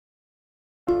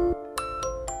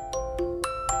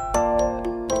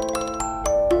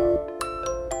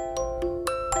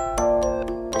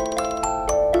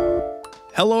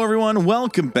Hello, everyone.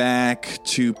 Welcome back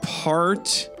to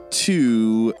part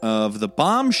 2 of the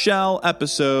Bombshell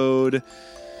episode,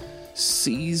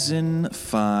 Season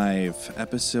 5,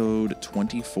 Episode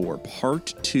 24,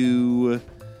 Part 2.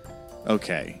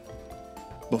 Okay,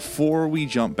 before we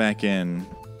jump back in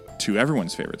to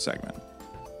everyone's favorite segment,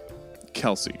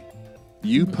 Kelsey,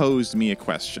 you posed me a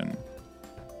question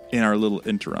in our little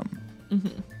interim.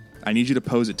 I need you to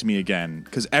pose it to me again,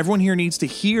 because everyone here needs to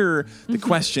hear the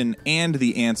question and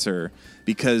the answer,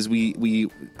 because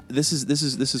this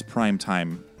is prime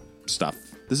time stuff.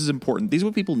 This is important. These are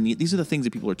what people need. These are the things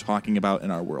that people are talking about in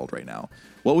our world right now.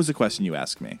 What was the question you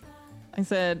asked me? I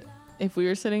said, if we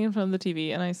were sitting in front of the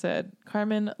TV and I said,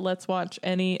 Carmen, let's watch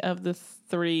any of the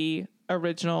 3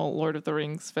 original Lord of the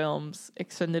Rings films,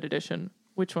 extended edition,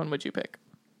 which one would you pick?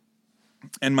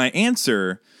 And my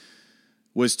answer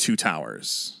was Two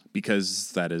Towers,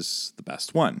 because that is the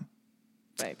best one.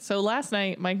 Right. So last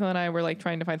night, Michael and I were like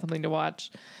trying to find something to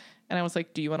watch. And I was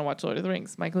like, do you want to watch Lord of the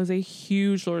Rings? Michael is a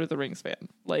huge Lord of the Rings fan.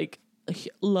 Like, he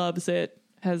loves it.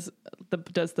 Does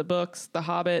the books, The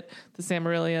Hobbit, The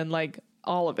Silmarillion, like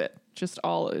all of it.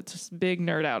 It's just big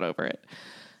nerd out over it.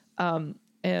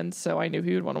 And so I knew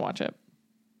he would want to watch it.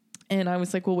 And I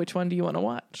was like, well, which one do you want to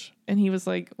watch? And he was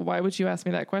like, why would you ask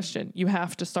me that question? You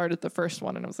have to start at the first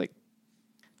one. And I was like,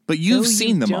 but you've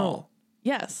seen them all.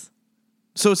 Yes.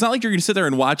 So it's not like you're going to sit there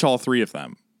and watch all 3 of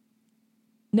them.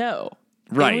 No.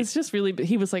 Right. It was just really,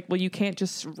 he was like, well, you can't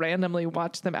just randomly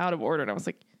watch them out of order. And I was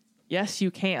like, yes,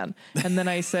 you can. And then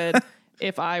I said,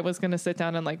 if I was going to sit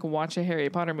down and like watch a Harry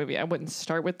Potter movie, I wouldn't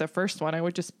start with the first one. I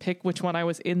would just pick which one I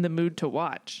was in the mood to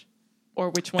watch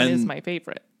or which one is my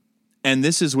favorite. And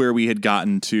this is where we had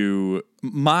gotten to,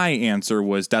 my answer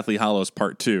was Deathly Hallows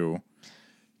Part 2.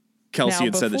 Kelsey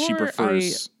had said that she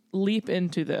prefers... leap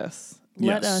into this.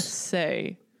 Let us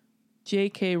say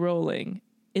J.K. Rowling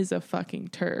is a fucking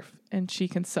turf and she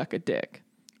can suck a dick.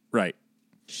 Right.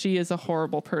 She is a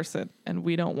horrible person and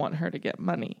we don't want her to get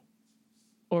money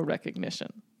or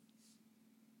recognition.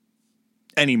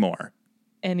 Anymore.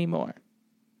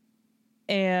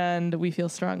 And we feel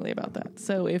strongly about that.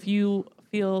 So if you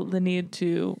feel the need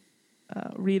to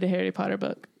read a Harry Potter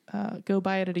book, go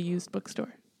buy it at a used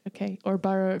bookstore. Okay. Or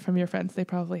borrow it from your friends. They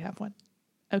probably have one.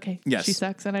 Okay, yes. She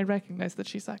sucks, and I recognize that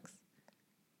she sucks.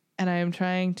 And I am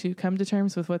trying to come to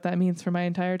terms with what that means for my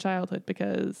entire childhood,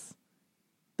 because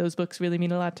those books really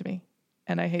mean a lot to me.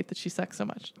 And I hate that she sucks so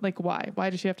much. Like, why? Why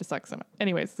does she have to suck so much?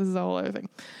 Anyways, this is a whole other thing.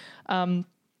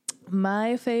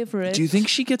 My favorite... Do you think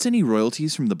she gets any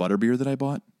royalties from the butterbeer that I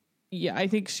bought? Yeah, I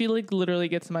think she like literally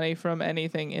gets money from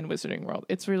anything in Wizarding World.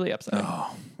 It's really upsetting.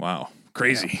 Oh, wow.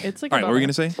 Crazy. Yeah, it's like all right, what were we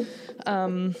going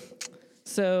to say?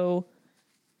 So...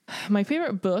 my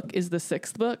favorite book is the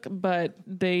 6th book, but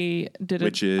they did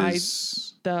Which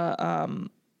is the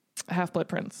Half-Blood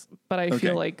Prince. But I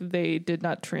feel like they did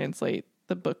not translate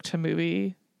the book to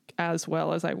movie as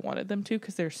well as I wanted them to,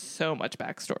 because there's so much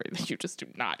backstory that you just do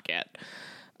not get.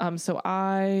 So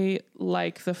I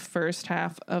like the first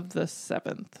half of the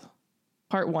 7th,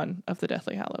 part 1 of the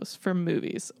Deathly Hallows for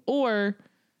movies. Or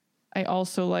I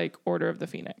also like Order of the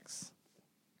Phoenix.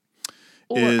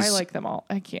 Or I like them all.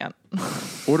 I can't.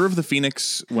 Order of the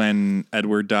Phoenix when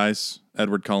Edward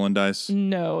Cullen dies?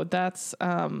 No, that's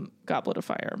Goblet of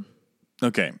Fire.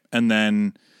 Okay. And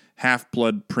then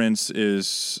Half-Blood Prince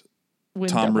is when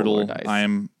Tom Dumbledore Riddle, dies. I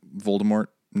am Voldemort?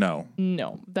 No,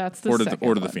 that's the Order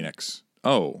second of the Phoenix.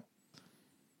 Oh.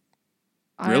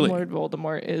 I Really? am Lord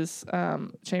Voldemort is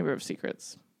Chamber of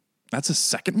Secrets. That's a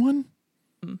second one?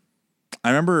 I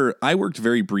remember I worked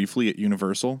very briefly at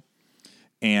Universal.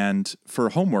 And for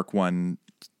homework one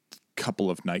couple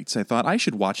of nights, I thought I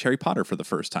should watch Harry Potter for the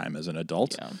first time as an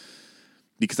adult. Yeah.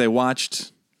 Because I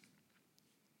watched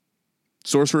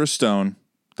Sorcerer's Stone,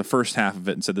 the first half of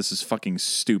it, and said, this is fucking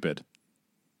stupid.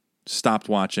 Stopped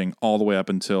watching all the way up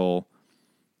until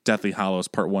Deathly Hallows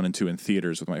Part 1 and 2 in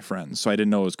theaters with my friends. So I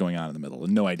didn't know what was going on in the middle.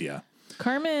 No idea.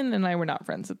 Carmen and I were not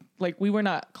friends. Like, we were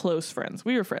not close friends.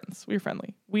 We were friends. We were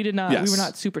friendly. We were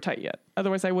not super tight yet.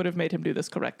 Otherwise, I would have made him do this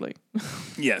correctly.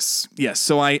 Yes.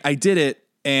 So I did it.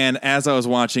 And as I was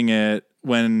watching it,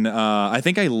 when I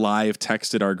think I live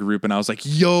texted our group and I was like,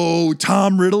 yo,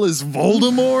 Tom Riddle is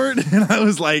Voldemort. And I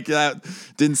was like,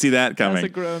 didn't see that coming. As a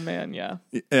grown man, yeah.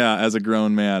 Yeah, as a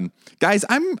grown man. Guys,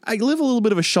 I live a little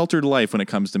bit of a sheltered life when it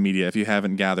comes to media, if you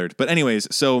haven't gathered. But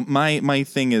anyways, so my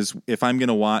thing is, if I'm going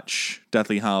to watch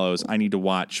Deathly Hallows, I need to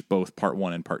watch both Part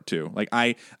 1 and Part 2. Like,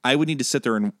 I would need to sit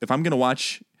there and, if I'm going to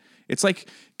watch, it's like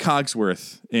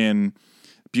Cogsworth in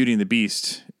Beauty and the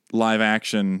Beast, live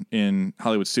action in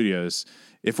Hollywood Studios.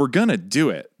 If we're going to do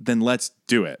it, then let's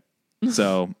do it.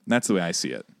 So that's the way I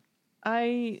see it.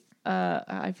 I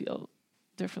I feel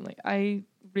differently. I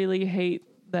really hate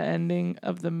the ending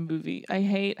of the movie. I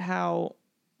hate how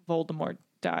Voldemort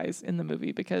dies in the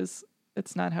movie because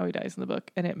it's not how he dies in the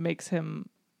book, and it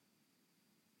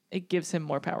gives him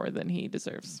more power than he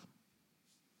deserves.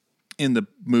 In the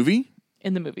movie?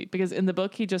 In the movie, because in the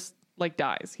book he just like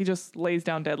dies. He just lays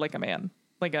down dead like a man,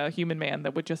 like a human man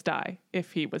that would just die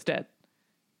if he was dead.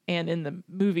 And in the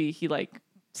movie he like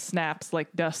snaps,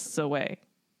 like dusts away.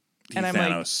 And I'm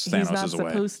like, he's not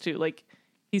supposed to. Like,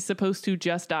 he's supposed to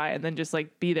just die and then just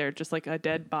like be there, just like a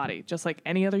dead body, just like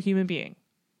any other human being.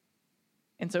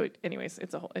 And so, anyways,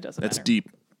 it doesn't matter. That's deep.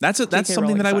 That's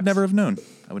something that I would never have known.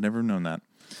 I would never have known that.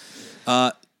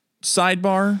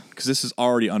 Sidebar, because this is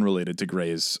already unrelated to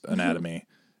Grey's Anatomy.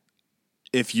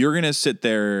 If you're gonna sit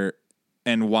there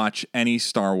and watch any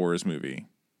Star Wars movie,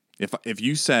 if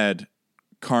you said,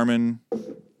 Carmen,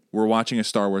 we're watching a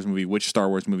Star Wars movie, which Star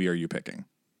Wars movie are you picking?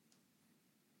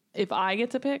 If I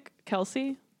get to pick,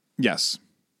 Kelsey? Yes.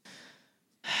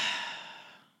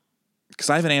 Because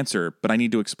I have an answer, but I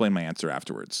need to explain my answer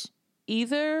afterwards.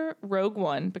 Either Rogue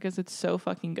One, because it's so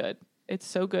fucking good. It's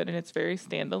so good and it's very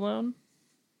standalone.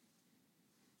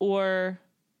 Or...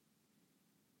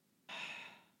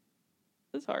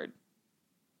 It's hard.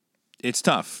 It's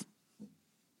tough.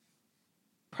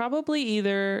 Probably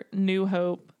either New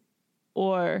Hope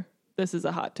or, this is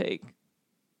a hot take,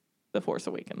 The Force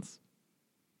Awakens.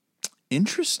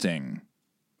 Interesting.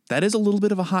 That is a little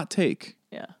bit of a hot take.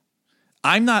 Yeah.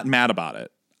 I'm not mad about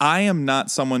it. I am not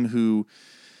someone who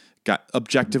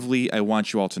objectively, I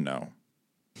want you all to know,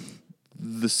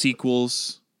 the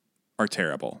sequels are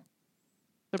terrible.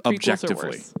 The prequels objectively.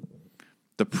 Are worse.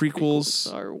 The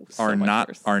prequels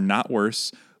are not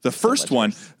worse. The first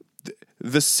one,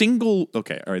 the single.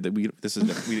 Okay, all right. We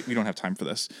don't have time for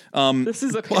this. This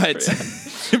is okay.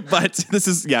 But this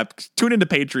is Tune into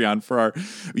Patreon for our.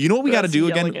 You know what we got to do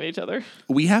again? At each other.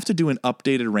 We have to do an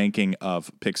updated ranking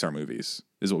of Pixar movies.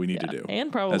 Is what we need to do,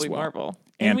 and probably Marvel,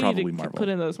 and we probably need to Marvel. Put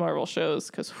in those Marvel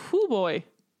shows because whoo boy.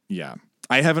 Yeah.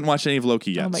 I haven't watched any of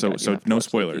Loki yet, so no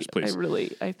spoilers, please.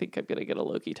 I think I'm gonna get a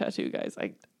Loki tattoo, guys.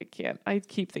 I can't. I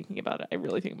keep thinking about it. I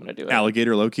really think I'm gonna do it.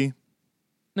 Alligator Loki?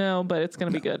 No, but it's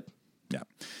gonna be good. Yeah.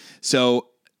 So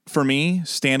for me,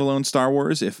 standalone Star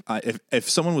Wars. If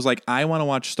someone was like, I want to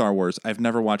watch Star Wars, I've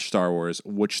never watched Star Wars.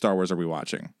 Which Star Wars are we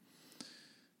watching?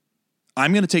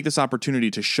 I'm going to take this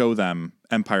opportunity to show them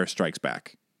Empire Strikes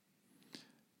Back.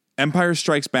 Empire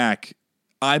Strikes Back,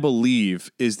 I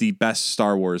believe, is the best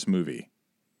Star Wars movie.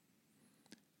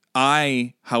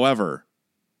 However,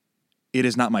 it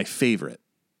is not my favorite.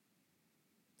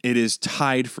 It is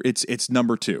tied for it's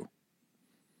number 2.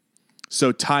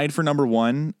 So tied for number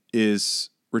 1 is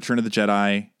Return of the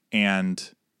Jedi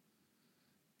and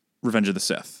Revenge of the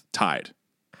Sith. Tied.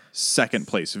 Second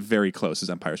place, very close, is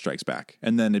Empire Strikes Back.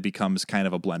 And then it becomes kind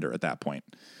of a blender at that point.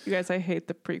 You guys, I hate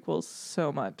the prequels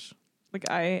so much. Like,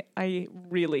 I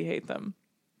really hate them.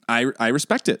 I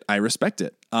respect it.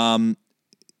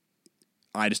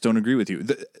 I just don't agree with you.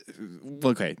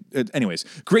 Okay. Anyways,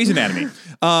 Grey's Anatomy.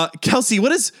 Kelsey,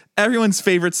 what is everyone's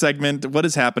favorite segment? What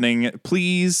is happening?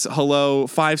 Please, hello,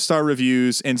 5-star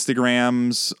reviews,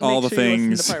 Instagrams, all the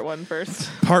things. Listen to part 1 first.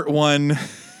 Part 1.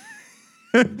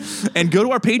 And go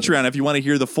to our Patreon if you want to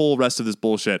hear the full rest of this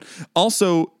bullshit.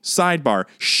 Also, sidebar,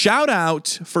 shout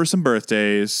out for some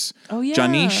birthdays. Oh, yeah.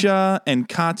 Janisha and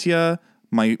Katya,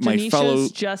 my fellow.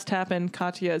 Just happened.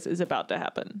 Katya's is about to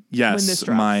happen. Yes, when this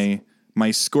drops.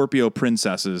 my Scorpio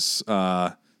princesses.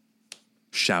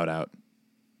 Shout out.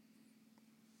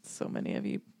 So many of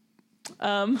you.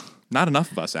 Not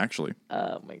enough of us, actually.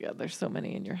 Oh my God, there's so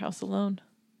many in your house alone.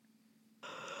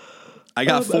 I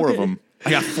got 4 of them. I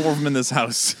got 4 of them in this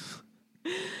house.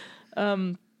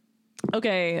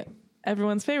 Okay,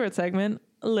 everyone's favorite segment,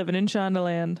 Living in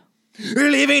Shondaland.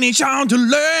 Living in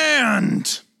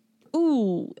Shondaland!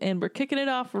 Ooh, and we're kicking it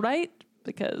off right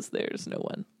because there's no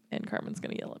one, and Carmen's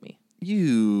going to yell at me.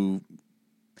 You...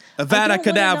 Avada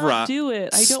Kedavra.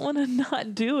 I don't want to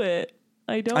not do it.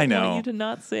 I don't want you to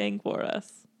not sing for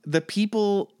us. The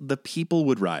people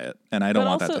would riot, and I don't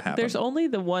want that to happen. There's only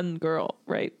the one girl,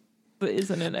 right? That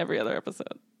isn't in every other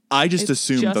episode. I just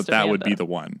assumed that would be the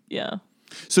one. Yeah.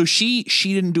 So she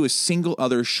didn't do a single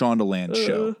other Shondaland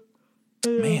show.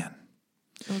 Man.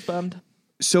 I was bummed.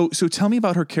 So tell me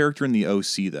about her character in the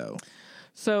OC though.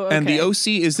 So okay. And the OC,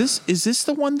 is this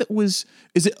the one that was,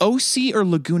 is it OC or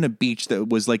Laguna Beach that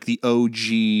was like the OG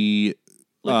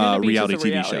reality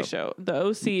TV show? The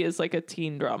OC is like a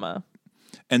teen drama.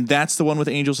 And that's the one with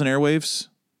Angels and Airwaves?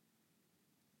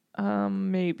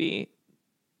 Maybe.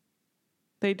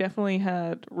 They definitely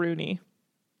had Rooney.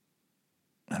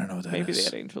 I don't know what that Maybe is. they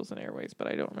had Angels and Airways, but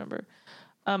I don't remember.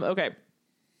 Okay.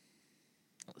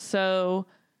 So,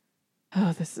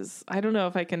 I don't know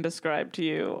if I can describe to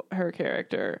you her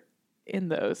character in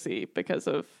the OC because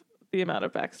of the amount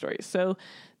of backstory. So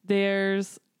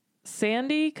there's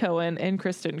Sandy Cohen and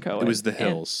Kristen Cohen. It was the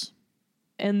Hills.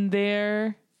 And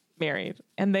they're married.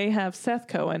 And they have Seth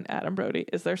Cohen, Adam Brody,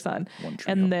 is their son.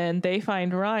 And then they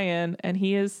find Ryan, and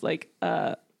he is like,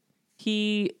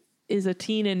 he is a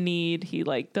teen in need. He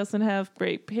like doesn't have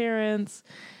great parents.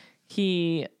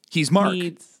 He's Mark.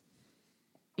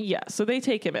 So they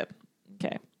take him in.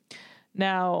 Okay.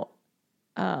 Now,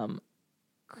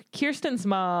 Kirsten's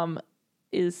mom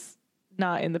is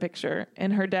not in the picture,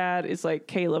 and her dad is like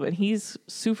Caleb, and he's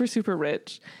super, super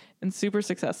rich and super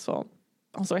successful.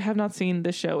 Also, I have not seen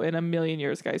this show in a million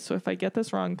years, guys. So if I get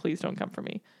this wrong, please don't come for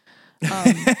me.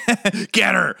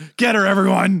 Get her,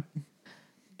 everyone.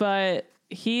 But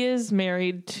he is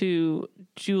married to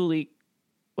Julie.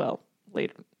 Well,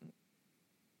 later.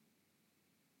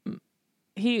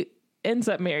 He ends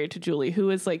up married to Julie, who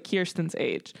is like Kirsten's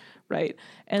age, right?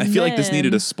 And I feel like this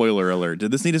needed a spoiler alert.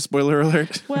 Did this need a spoiler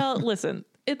alert? Well, listen,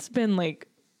 it's been like,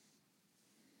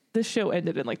 this show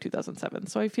ended in like 2007,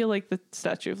 so I feel like the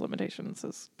statute of limitations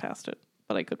has passed it,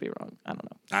 but I could be wrong.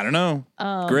 I don't know.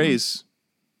 Grace.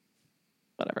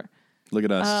 Whatever. Look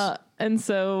at us. And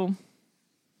so,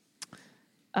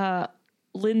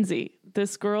 Lindsay,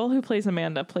 this girl who plays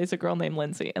Amanda, plays a girl named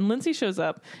Lindsay. And Lindsay shows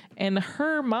up, and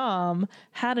her mom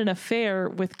had an affair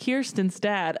with Kirsten's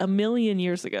dad a million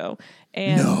years ago.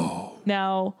 And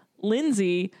now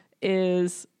Lindsay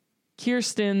is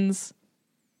Kirsten's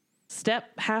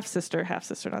half sister,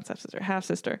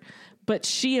 but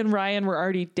she and Ryan were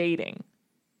already dating.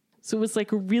 So it was like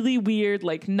really weird,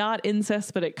 like not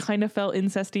incest, but it kind of felt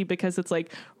incesty because it's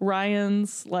like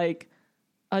Ryan's like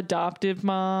adoptive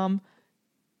mom,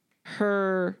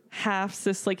 her half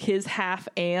sis, like his half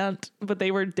aunt, but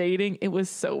they were dating. It was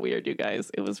so weird, you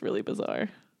guys. It was really bizarre.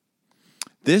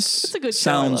 This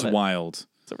sounds wild.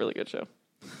 It's a really good show.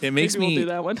 It makes Maybe we'll do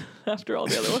that one after all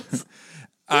the other ones.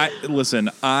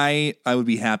 I would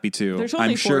be happy to. There's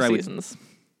only 4 seasons.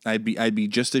 I'd be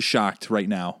just as shocked right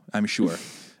now, I'm sure.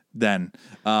 Then,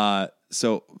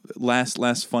 so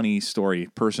last funny story,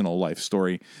 personal life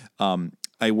story.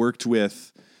 I worked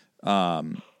with a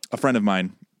friend of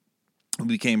mine. We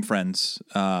became friends,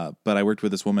 but I worked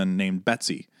with this woman named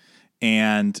Betsy,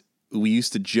 and we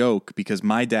used to joke because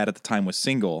my dad at the time was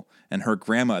single and her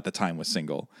grandma at the time was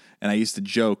single, and I used to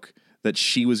joke that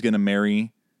Betsy was going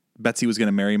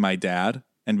to marry my dad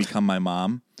and become my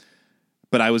mom,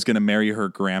 but I was going to marry her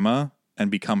grandma and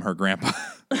become her grandpa.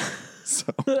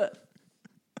 So that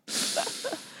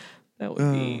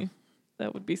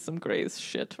would be some Grey's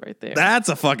shit right there. That's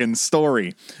a fucking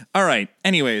story. All right.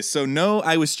 Anyways, so no,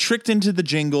 I was tricked into the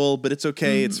jingle, but it's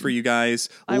okay. It's for you guys.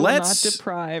 I will not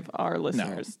deprive our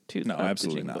listeners no,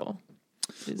 absolutely the jingle.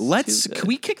 Not. Can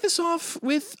we kick this off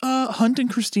with Hunt and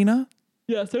Christina?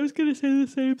 Yes, I was going to say the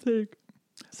same thing.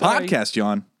 Sorry. Podcast,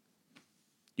 John.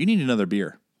 You need another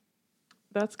beer.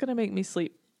 That's going to make me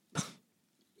sleep.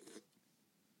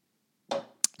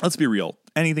 Let's be real.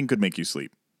 Anything could make you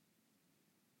sleep.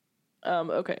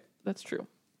 Okay, that's true.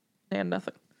 And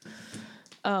nothing.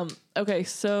 Okay,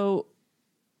 so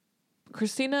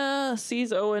Christina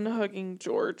sees Owen hugging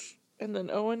George, and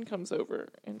then Owen comes over,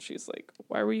 and she's like,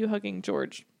 "Why were you hugging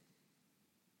George?"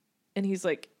 And he's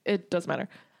like, "It doesn't matter.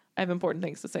 I have important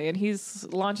things to say." And he's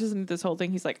launches into this whole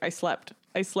thing. He's like, I slept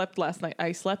last night.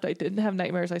 I didn't have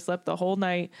nightmares. I slept the whole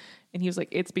night. And he was like,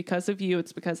 it's because of you.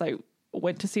 It's because I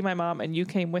went to see my mom and you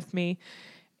came with me,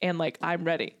 and like, I'm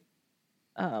ready.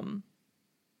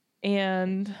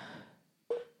 And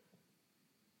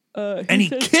he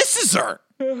kisses her.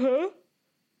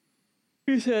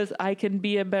 He says, I can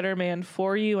be a better man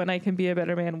for you, and I can be a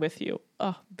better man with you.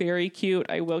 Oh, very cute.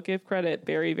 I will give credit.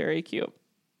 Very, very cute.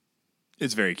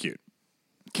 It's very cute.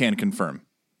 Can confirm.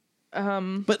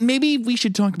 But maybe we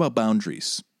should talk about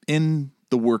boundaries in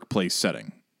the workplace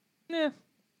setting. No,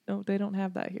 they don't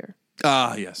have that here.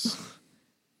 Ah, yes.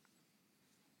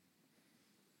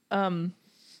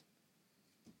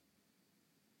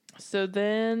 So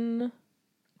then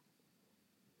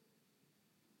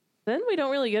we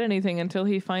don't really get anything until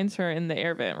he finds her in the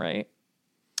air vent, right?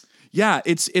 Yeah,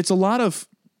 it's a lot of,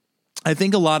 I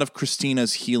think a lot of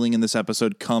Christina's healing in this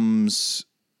episode comes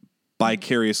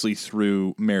vicariously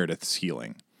through Meredith's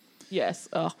healing. Yes,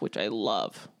 which I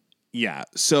love. Yeah,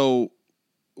 so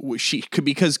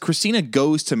because Christina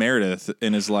goes to Meredith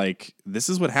and is like, this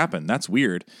is what happened. That's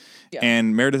weird. Yeah.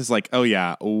 And Meredith is like, oh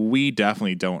yeah, we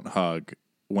definitely don't hug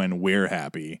when we're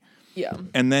happy. Yeah.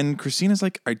 And then Christina's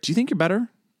like, do you think you're better?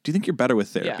 Do you think you're better with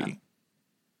therapy? Yeah.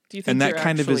 Do you think And that you're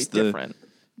kind of actually is the different?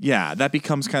 Yeah, that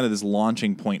becomes kind of this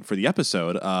launching point for the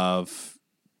episode of,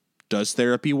 does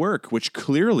therapy work? Which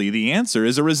clearly the answer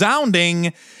is a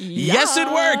resounding yes, it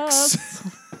works.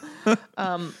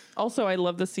 Also, I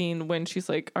love the scene when she's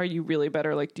like, are you really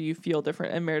better? Like, do you feel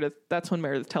different? And that's when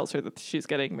Meredith tells her that she's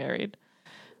getting married.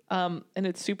 And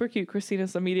it's super cute.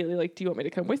 Christina's immediately like, do you want me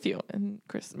to come with you? And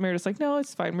Meredith's like, no,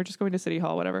 it's fine. We're just going to City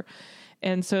Hall, whatever.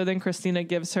 And so then Christina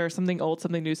gives her something old,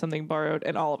 something new, something borrowed,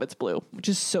 and all of it's blue, which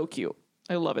is so cute.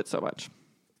 I love it so much.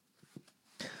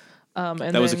 And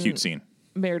that was a cute scene.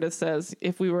 Meredith says,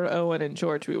 if we were Owen and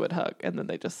George, we would hug. And then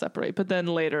they just separate. But then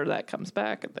later that comes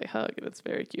back and they hug, and it's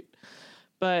very cute.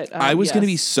 But I was going to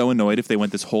be so annoyed if they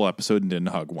went this whole episode and didn't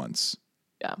hug once.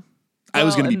 Yeah. I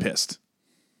was going to be pissed.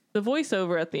 The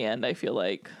voiceover at the end, I feel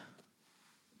like,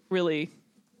 really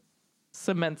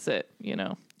cements it, you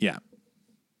know? Yeah.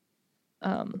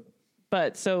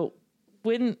 But so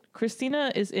when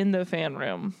Christina is in the fan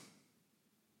room.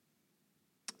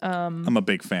 I'm a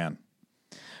big fan.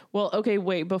 Well, okay,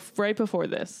 wait. Right before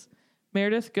this,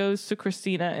 Meredith goes to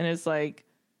Christina and is like,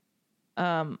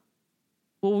 well,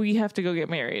 we have to go get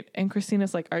married. And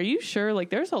Christina's like, are you sure? Like,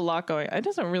 there's a lot going on. It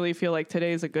doesn't really feel like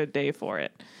today's a good day for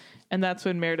it. And that's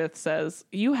when Meredith says,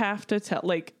 you have to tell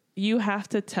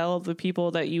the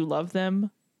people that you love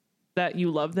them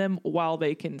while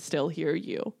they can still hear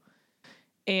you.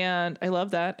 And I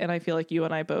love that. And I feel like you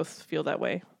and I both feel that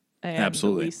way. And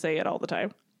absolutely. We say it all the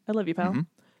time. I love you, pal. Mm-hmm.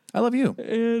 I love you.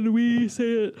 And we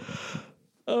say it.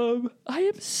 I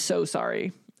am so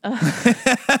sorry.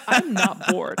 I'm not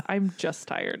bored. I'm just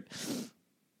tired.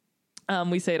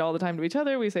 We say it all the time to each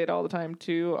other. We say it all the time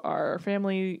to our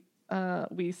family.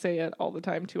 We say it all the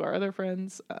time to our other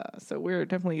friends. So we're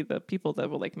definitely the people that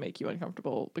will like make you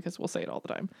uncomfortable because we'll say it all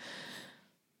the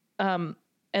time.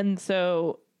 And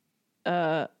so,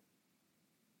 and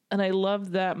I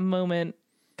love that moment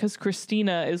because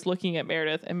Christina is looking at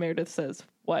Meredith and Meredith says,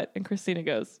 what? And Christina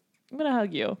goes, I'm going to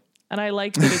hug you. And I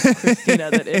like that it's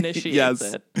Christina that initiates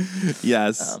it.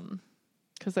 Yes.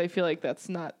 Because I feel like that's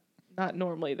not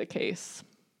normally the case.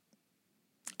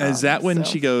 Is that when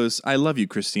she goes, I love you,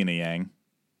 Christina Yang?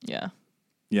 Yeah.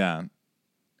 Yeah.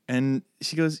 And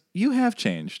she goes, you have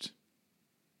changed.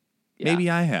 Yeah.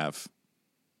 Maybe I have.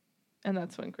 And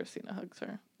that's when Christina hugs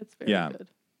her. It's very good.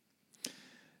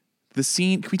 The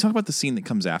scene, can we talk about the scene that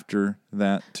comes after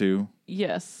that too?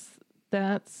 Yes.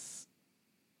 That's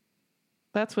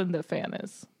when the fan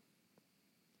is.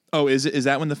 Oh, is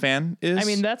that when the fan is? I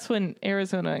mean, that's when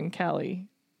Arizona and Callie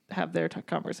have their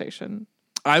conversation.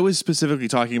 I was specifically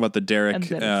talking about the Derek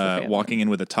walking in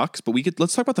with a tux, but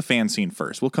let's talk about the fan scene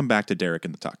first. We'll come back to Derek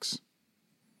and the tux.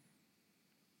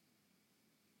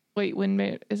 Wait,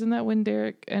 isn't that when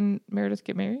Derek and Meredith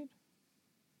get married?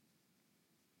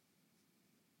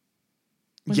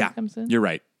 When yeah, you're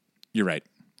right.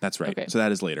 That's right. Okay. So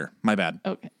that is later. My bad.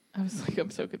 Okay. I was like,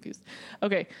 I'm so confused.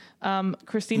 Okay.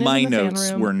 Christina. My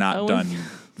notes were not done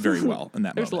very well in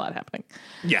that There's moment. A lot happening.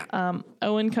 Yeah.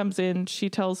 Owen comes in. She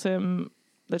tells him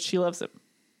that she loves him.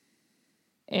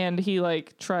 And he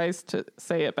like tries to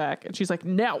say it back. And she's like,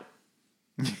 no.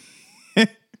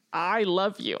 I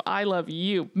love you. I love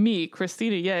you. Me,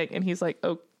 Christina Yang. And he's like,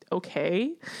 oh,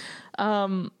 okay.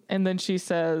 And then she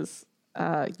says,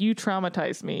 you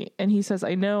traumatized me. And he says,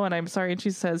 I know, and I'm sorry. And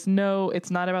she says, no,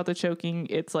 it's not about the choking.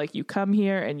 It's like you come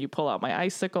here and you pull out my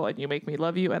icicle and you make me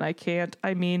love you. And I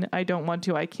don't want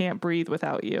to. I can't breathe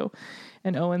without you.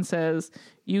 And Owen says,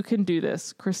 you can do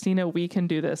this. Christina, we can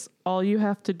do this. All you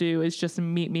have to do is just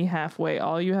meet me halfway.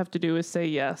 All you have to do is say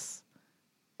yes.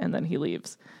 And then he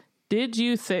leaves. Did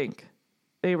you think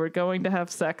they were going to have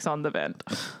sex on the vent?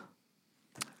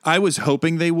 I was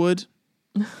hoping they would.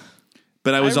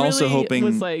 But I was also hoping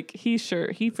was like he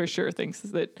for sure thinks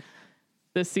that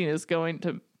this scene is going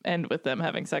to end with them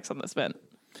having sex on this vent.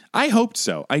 I hoped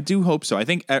so. I do hope so. I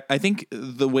think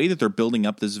the way that they're building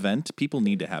up this vent, people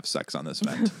need to have sex on this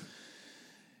vent.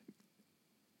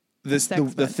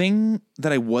 The thing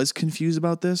that I was confused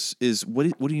about this is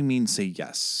what do you mean say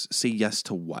yes? Say yes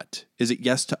to what? Is it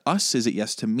yes to us? Is it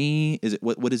yes to me? Is it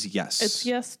what is yes? It's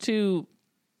yes to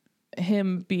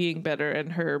him being better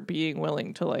and her being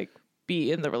willing to like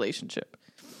be in the relationship.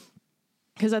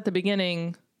 Because at the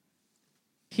beginning,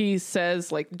 he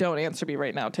says, like, don't answer me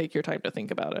right now. Take your time to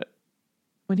think about it.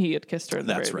 When he had kissed her in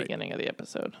the beginning of the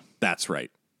episode. That's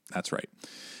right. That's right.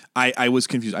 I was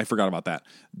confused. I forgot about that.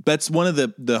 That's one of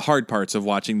the hard parts of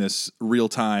watching this real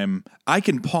time. I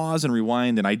can pause and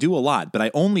rewind, and I do a lot, but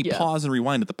I only pause and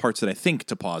rewind at the parts that I think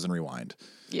to pause and rewind.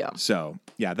 Yeah. So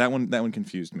yeah, that one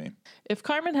confused me. If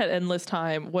Carmen had endless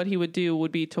time, what he would do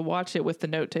would be to watch it with the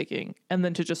note taking and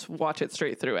then to just watch it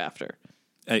straight through after.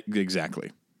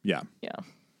 Exactly. Yeah. Yeah.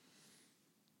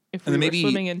 If we were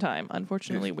swimming in time,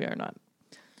 unfortunately, we are not.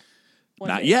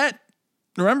 Not yet.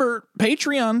 Remember,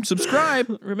 Patreon,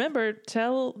 subscribe. Remember,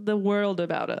 tell the world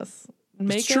about us.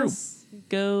 Make us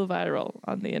go viral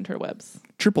on the interwebs.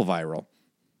 Triple viral.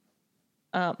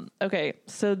 Okay,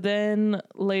 so then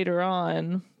later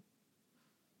on,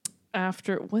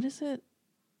 after, what is it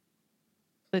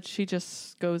that she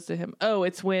just goes to him? Oh,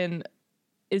 it's when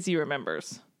Izzy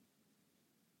remembers.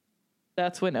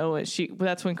 That's when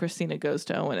that's when Christina goes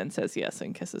to Owen and says yes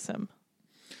and kisses him.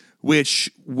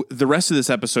 Which the rest of this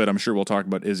episode, I'm sure we'll talk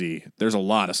about Izzy. There's a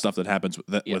lot of stuff that happens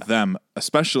with them,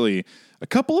 especially a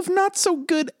couple of not so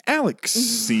good Alex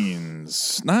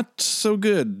scenes. Not so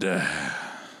good.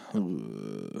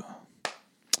 We'll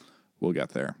get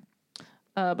there.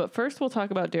 But first we'll talk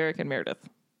about Derek and Meredith.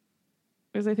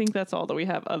 Because I think that's all that we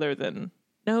have other than...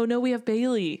 No, we have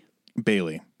Bailey.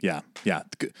 Bailey. Yeah.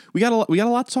 We got a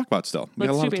lot to talk about still.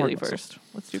 Let's do Bailey first.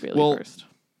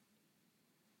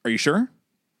 Are you sure?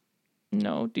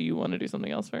 No, do you want to do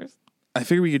something else first? I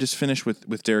figure we could just finish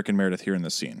with Derek and Meredith here in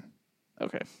this scene.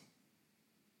 Okay.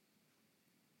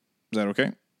 Is that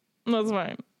okay? That's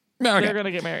fine. Okay. They're going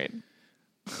to get married.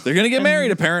 They're going to get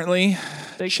married, apparently.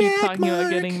 They keep talking about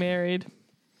getting married.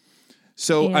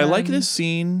 So I like this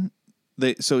scene.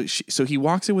 So he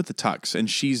walks in with the tux, and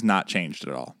she's not changed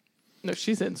at all. No,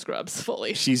 she's in scrubs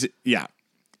fully. Yeah.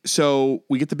 So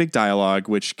we get the big dialogue,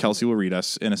 which Kelsey will read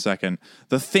us in a second.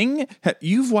 The thing,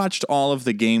 you've watched all of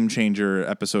the Game Changer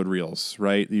episode reels,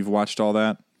 right? You've watched all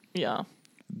that? Yeah.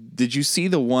 Did you see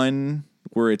the one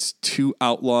where it's two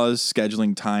outlaws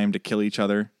scheduling time to kill each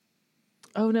other?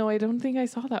 Oh, no, I don't think I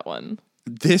saw that one.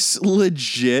 This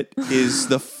legit is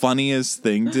the funniest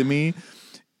thing to me.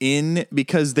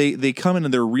 Because they come in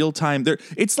and they're real time.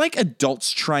 It's like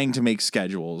adults trying to make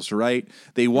schedules, right?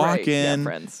 They walk in,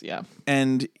 friends,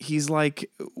 and he's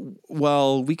like,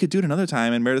 "Well, we could do it another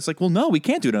time." And Meredith's like, "Well, no, we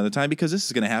can't do it another time because this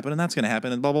is going to happen and that's going to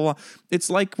happen and blah blah blah."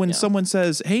 It's like when someone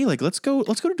says, "Hey, like let's go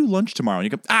to do lunch tomorrow," and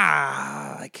you go,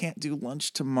 I can't do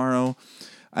lunch tomorrow.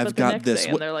 I've got this.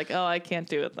 And they're like, "Oh, I can't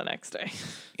do it the next day."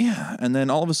 Yeah, and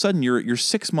then all of a sudden you're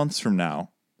 6 months from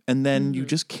now, and then you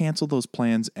just cancel those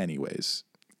plans anyways.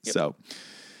 Yep. So,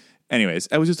 anyways,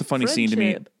 that was just a funny scene to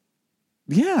me.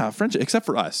 Yeah, friendship, except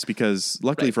for us, because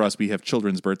luckily for us, we have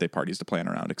children's birthday parties to plan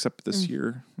around, except this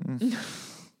year.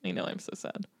 I know, I'm so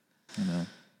sad. I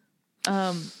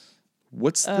know.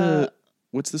 What's the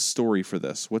story for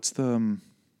this? What are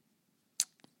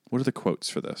the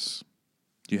quotes for this?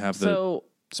 Do you have the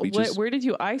speeches? Where did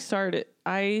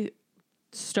I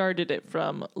started it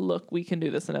from, look, we can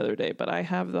do this another day, but I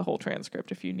have the whole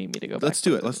transcript if you need me to go back. Let's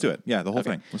do it. Yeah, the whole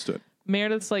thing. Let's do it.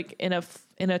 Meredith's like in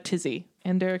a tizzy,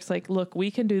 and Derek's like, look,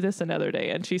 we can do this another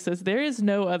day. And she says, there is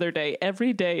no other day.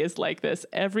 Every day is like this.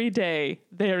 Every day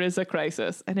there is a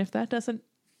crisis. And if that doesn't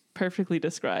perfectly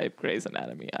describe Grey's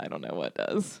Anatomy, I don't know what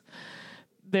does.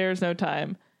 There's no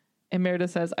time. And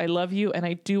Meredith says, I love you and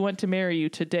I do want to marry you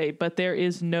today, but there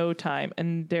is no time.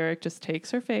 And Derek just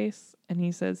takes her face and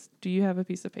he says, do you have a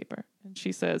piece of paper? And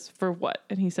she says, for what?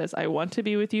 And he says, I want to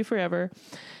be with you forever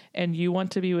and you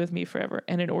want to be with me forever.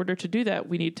 And in order to do that,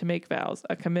 we need to make vows,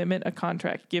 a commitment, a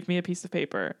contract. Give me a piece of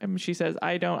paper. And she says,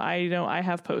 I don't, I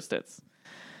have Post-its.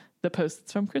 The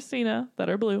Post-its from Christina that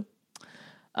are blue.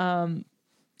 Fucking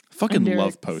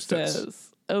love Post-its. Says,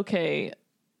 okay,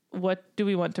 what do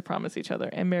we want to promise each other?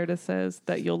 And Meredith says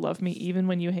that you'll love me even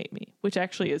when you hate me, which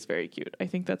actually is very cute. I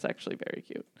think that's actually very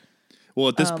cute. Well,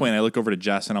 at this point, I look over to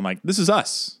Jess and I'm like, this is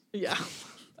us. Yeah.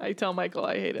 I tell Michael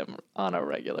I hate him on a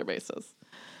regular basis,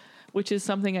 which is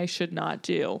something I should not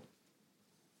do.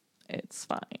 It's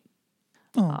fine.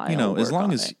 Oh, as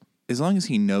long as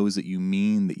he knows that you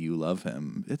mean that you love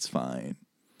him, it's fine.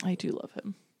 I do love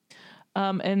him.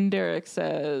 And Derek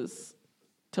says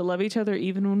to love each other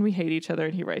even when we hate each other,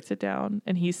 and he writes it down.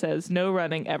 And he says, no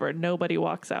running ever. Nobody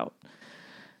walks out.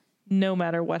 No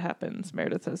matter what happens.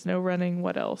 Meredith says, no running.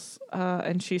 What else?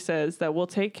 And she says that we'll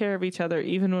take care of each other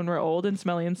even when we're old and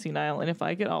smelly and senile. And if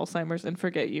I get Alzheimer's and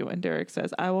forget you. And Derek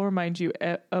says, I will remind you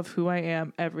of who I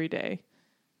am every day.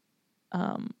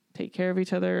 Take care of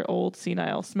each other, old,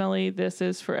 senile, smelly. This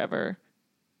is forever.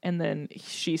 And then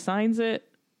she signs it,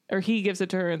 or he gives it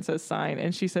to her and says, sign.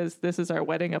 And she says, this is our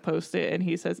wedding, a Post-it. And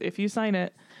he says, if you sign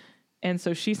it. And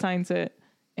so she signs it.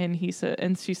 And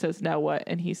she says, now what?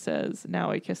 And he says,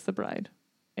 now I kiss the bride.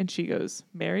 And she goes,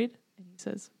 married? And he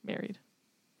says, married.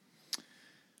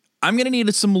 I'm going to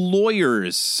need some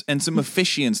lawyers and some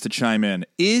officiants to chime in.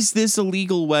 Is this a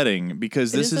legal wedding?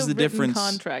 Because this is the difference.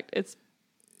 Contract. It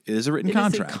is a written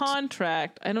contract. It's a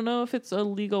contract. I don't know if it's a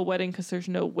legal wedding because there's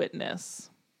no witness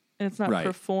and it's not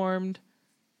performed.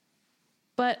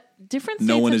 But different states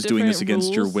no one have is doing this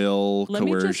against rules. your will. Let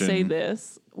coercion. me just say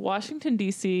this: Washington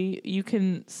D.C. You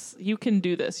can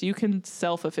do this. You can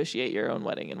self-officiate your own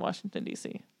wedding in Washington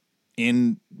D.C.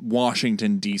 In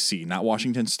Washington D.C., not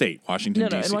Washington State. Washington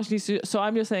D.C. No, in Washington D.C. So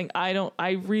I'm just saying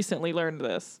I recently learned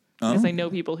this because I know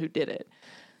people who did it.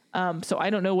 So I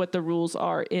don't know what the rules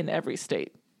are in every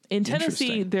state. In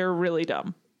Tennessee, they're really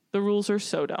dumb. The rules are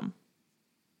so dumb.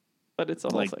 But it's a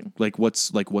whole thing.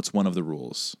 What's one of the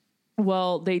rules?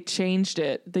 Well, they changed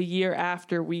it the year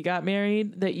after we got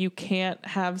married that you can't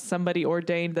have somebody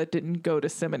ordained that didn't go to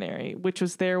seminary, which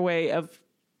was their way of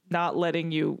not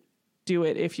letting you do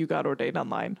it if you got ordained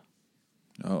online.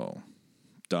 Oh,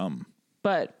 dumb.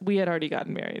 But we had already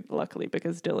gotten married, luckily,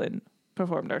 because Dylan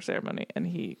performed our ceremony and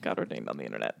he got ordained on the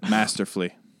internet.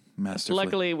 Masterfully.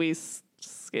 Luckily, we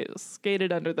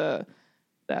skated under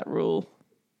that rule.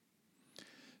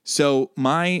 So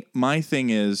my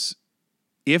thing is,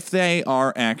 if they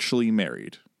are actually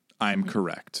married, I'm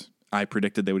correct. I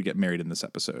predicted they would get married in this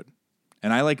episode.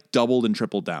 And I doubled and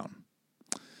tripled down.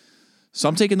 So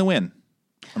I'm taking the win.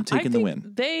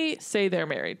 They say they're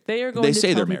married. They are going to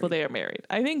tell people they are married.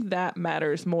 I think that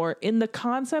matters more. In the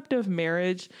concept of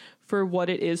marriage, for what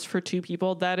it is for two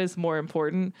people, that is more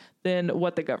important than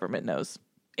what the government knows,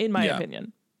 in my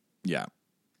opinion. Yeah.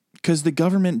 Because the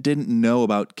government didn't know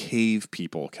about cave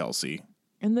people, Kelsey.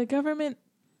 And the government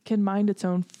can mind its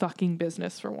own fucking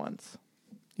business for once.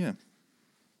 Yeah.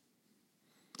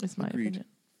 It's my opinion.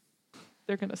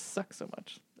 They're going to suck so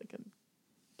much. They can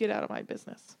get out of my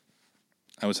business.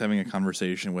 I was having a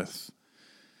conversation with...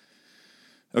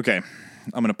 Okay,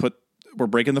 we're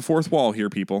breaking the fourth wall here,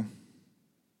 people.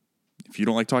 If you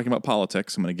don't like talking about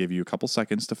politics, I'm going to give you a couple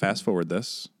seconds to fast forward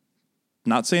this.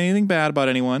 Not saying anything bad about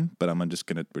anyone, but we're just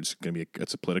going to be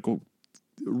it's a political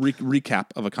recap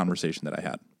of a conversation that I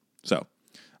had. So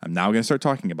I'm now going to start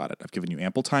talking about it. I've given you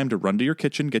ample time to run to your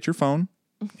kitchen, get your phone,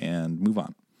 and move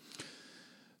on.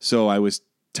 So I was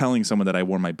telling someone that I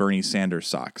wore my Bernie Sanders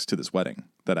socks to this wedding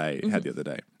that I had the other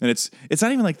day. And it's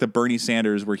not even like the Bernie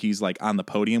Sanders where he's on the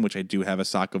podium, which I do have a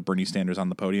sock of Bernie Sanders on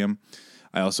the podium.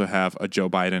 I also have a Joe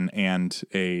Biden and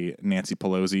a Nancy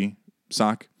Pelosi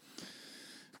sock.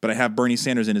 But I have Bernie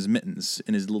Sanders in his mittens,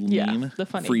 in his little meme,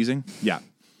 freezing. Yeah.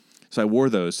 So I wore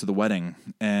those to the wedding.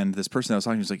 And this person I was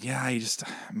talking to was like, yeah, I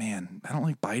don't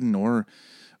like Biden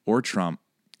or Trump.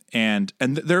 And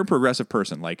they're a progressive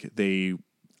person. They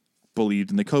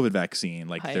believed in the COVID vaccine.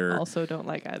 I also don't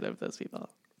like either of those people.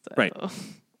 So. Right.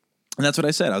 And that's what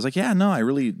I said. I was like, yeah, no, I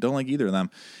really don't like either of them.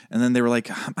 And then they were like,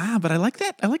 but I like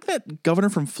that governor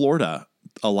from Florida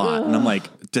a lot. Ugh. And I'm like,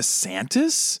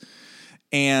 DeSantis?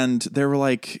 And they were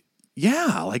like,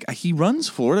 yeah, he runs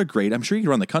Florida great. I'm sure he can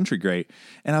run the country great.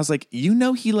 And I was like, he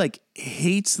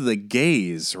hates the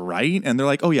gays, right? And they're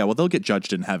like, oh yeah, well they'll get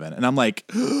judged in heaven. And I'm like,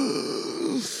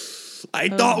 I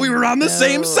thought we were on the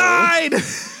same side.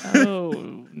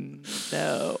 Oh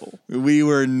no. We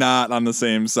were not on the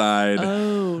same side.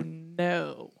 Oh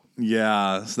no.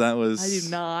 Yeah, so that was... I do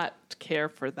not care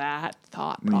for that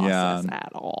thought process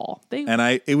at all.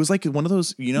 It was like one of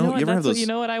those, you ever have those... You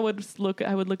know what I would look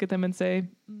at them and say,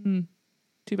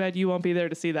 too bad you won't be there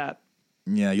to see that.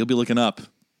 Yeah, you'll be looking up,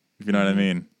 if you know what I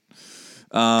mean.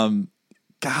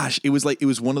 Gosh, it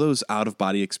was one of those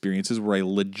out-of-body experiences where I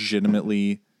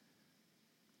legitimately...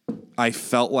 I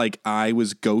felt like I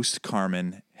was Ghost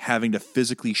Carmen having to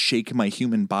physically shake my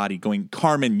human body going,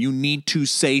 Carmen, you need to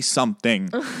say something.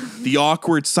 The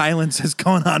awkward silence has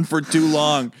gone on for too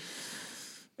long.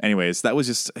 Anyways, that was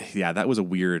just, that was a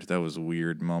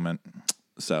weird moment.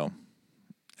 So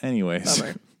anyways.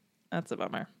 Bummer. That's a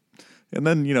bummer. And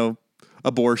then,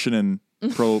 abortion and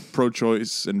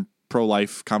pro-choice and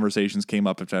pro-life conversations came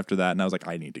up after that. And I was like,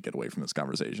 I need to get away from this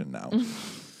conversation now.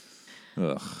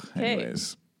 Ugh.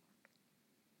 Anyways.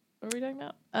 What are we talking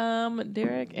about?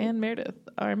 Derek and Meredith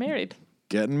are married.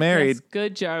 Getting married. Yes,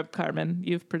 good job, Carmen.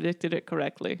 You've predicted it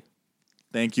correctly.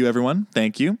 Thank you, everyone.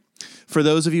 Thank you. For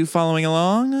those of you following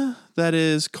along, that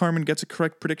is Carmen gets a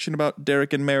correct prediction about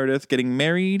Derek and Meredith getting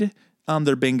married on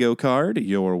their bingo card.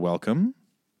 You're welcome.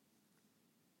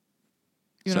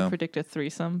 You want to predict a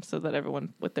threesome so that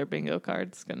everyone with their bingo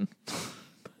cards can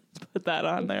put that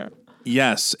on there?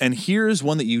 Yes, and here's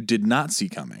one that you did not see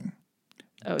coming.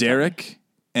 Oh, Derek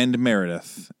and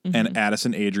Meredith and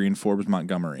Addison, Adrian, Forbes,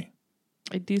 Montgomery.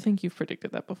 I do think you've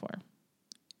predicted that before.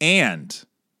 And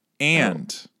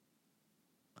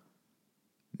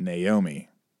Naomi.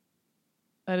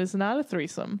 That is not a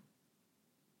threesome.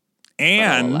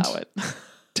 And I'll allow it.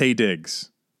 Taye Diggs.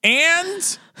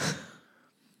 And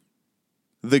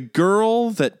the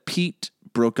girl that Pete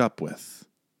broke up with.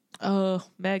 Oh,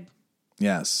 Meg.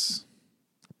 Yes.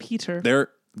 Peter. They're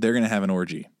going to have an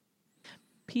orgy.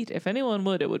 Pete, if anyone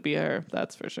would, it would be her.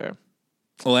 That's for sure.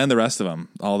 Well, and the rest of them.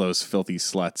 All those filthy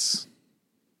sluts.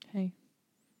 Hey.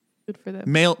 Good for them.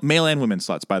 Male and women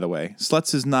sluts, by the way.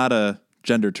 Sluts is not a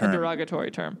gender term. A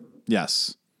derogatory term.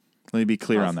 Yes. Let me be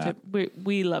clear on that.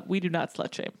 We do not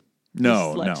slut shame.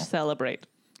 No, we no. Celebrate.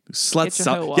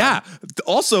 Sluts. Yeah.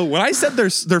 Also, when I said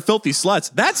they're filthy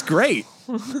sluts, that's great.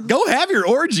 Go have your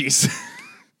orgies.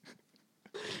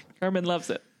 Carmen loves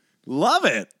it. Love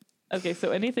it. Okay,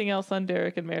 so anything else on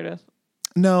Derek and Meredith?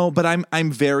 No, but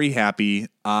I'm very happy.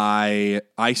 I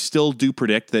still do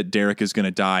predict that Derek is going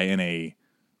to die in a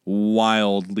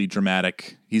wildly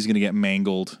dramatic. He's going to get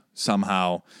mangled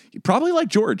somehow. Probably like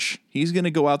George. He's going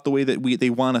to go out the way that they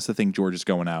want us to think George is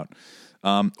going out.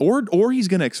 Or he's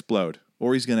going to explode.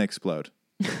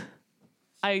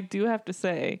 I do have to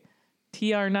say,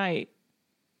 T.R. Knight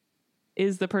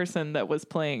is the person that was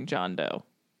playing John Doe.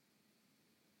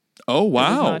 Oh, wow.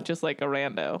 It was not just like a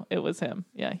rando. It was him.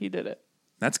 Yeah, he did it.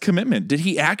 That's commitment. Did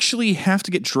he actually have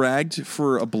to get dragged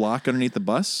for a block underneath the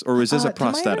bus? Or was this a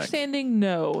prosthetic? To my understanding,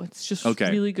 no. It's just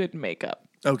really good makeup.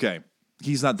 Okay.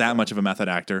 He's not that much of a method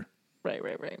actor. Right.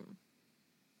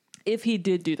 If he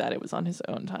did do that, it was on his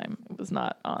own time. It was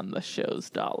not on the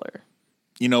show's dollar.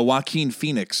 You know, Joaquin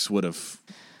Phoenix would have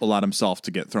allowed himself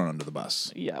to get thrown under the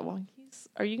bus. Yeah, well,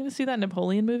 are you going to see that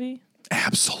Napoleon movie?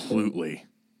 Absolutely.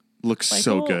 Looks Michael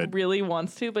so good. Really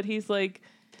wants to, but he's like,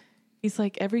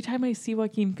 every time I see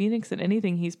Joaquin Phoenix in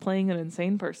anything, he's playing an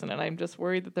insane person, and I'm just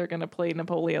worried that they're going to play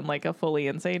Napoleon like a fully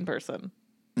insane person.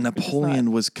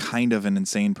 Napoleon was kind of an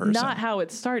insane person. Not how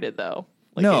it started, though.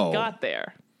 Like, no. It got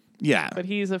there. Yeah. But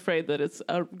he's afraid that it's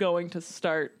going to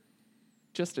start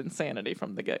just insanity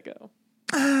from the get-go.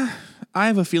 I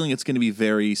have a feeling it's going to be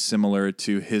very similar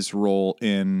to his role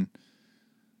in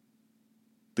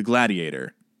The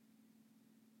Gladiator,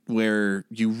 where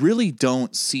you really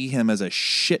don't see him as a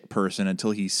shit person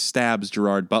until he stabs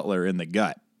Gerard Butler in the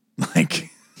gut. Like,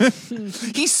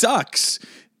 he sucks.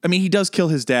 I mean, he does kill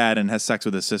his dad and has sex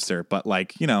with his sister, but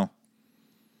like, you know,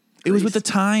 it was with the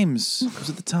times. It was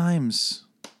with the times.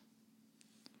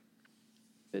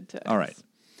 Good times. All right.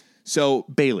 So,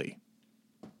 Bailey.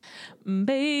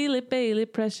 Bailey,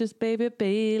 precious baby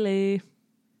Bailey.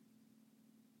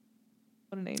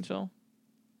 What an angel.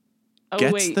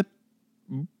 Oh,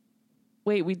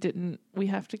 wait, we didn't. We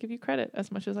have to give you credit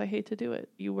as much as I hate to do it.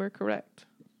 You were correct.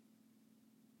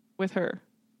 With her,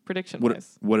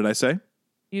 prediction-wise. What did I say?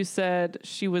 You said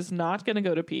she was not going to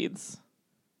go to Peds.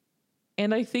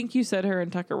 And I think you said her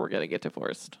and Tucker were going to get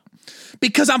divorced.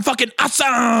 Because I'm fucking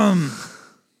awesome!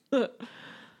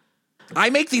 I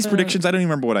make these predictions. I don't even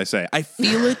remember what I say. I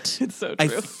feel it. It's so true. I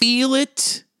feel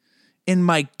it in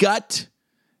my gut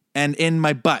and in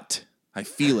my butt. I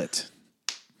feel it.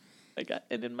 I got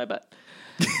it in my butt.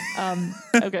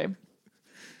 Okay.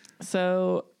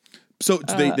 So do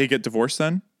they get divorced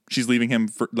then? She's leaving him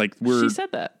for She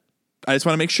said that. I just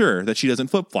want to make sure that she doesn't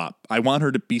flip flop. I want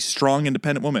her to be strong,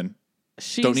 independent woman.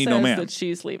 She don't need no man. that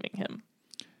she's leaving him.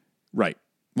 Right.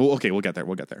 Well, okay, we'll get there.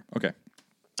 Okay.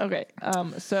 Okay.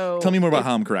 So tell me more about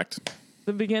how I'm correct.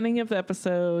 The beginning of the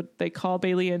episode, they call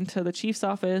Bailey into the chief's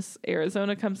office.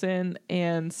 Arizona comes in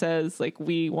and says, like,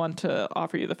 we want to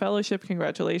offer you the fellowship.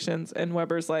 Congratulations. And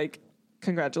Weber's like,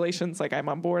 congratulations. Like, I'm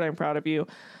on board. I'm proud of you.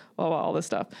 Blah, blah, all this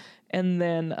stuff. And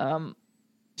then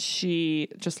she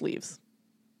just leaves.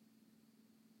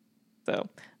 So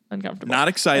uncomfortable. Not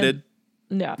excited.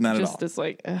 Yeah. Not just at all. is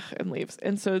like, ugh, and leaves.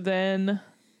 And so then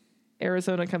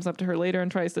Arizona comes up to her later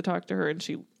and tries to talk to her, and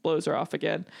she blows her off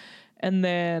again. And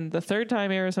then the third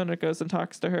time Arizona goes and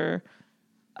talks to her,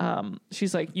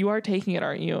 she's like, you are taking it,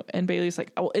 aren't you? And Bailey's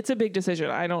like, oh, it's a big decision.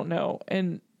 I don't know.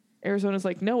 And Arizona's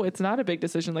like, no, it's not a big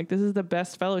decision. Like, this is the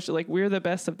best fellowship. Like, we're the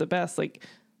best of the best. Like,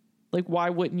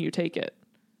 why wouldn't you take it?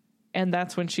 And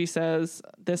that's when she says,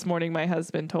 this morning my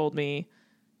husband told me,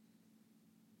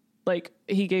 like,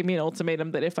 he gave me an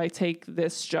ultimatum that if I take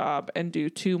this job and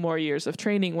do 2 more years of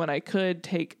training when I could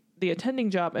take the attending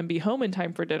job and be home in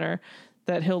time for dinner,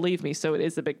 that he'll leave me. So it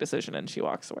is a big decision. And she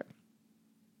walks away.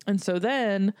 And so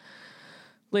then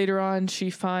later on, she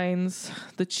finds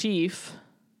the chief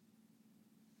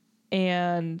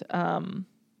and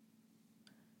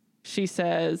she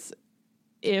says,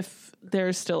 if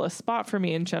there's still a spot for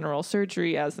me in general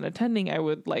surgery as an attending, I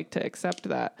would like to accept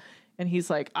that. And he's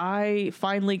like, I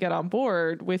finally get on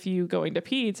board with you going to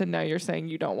peds, and now you're saying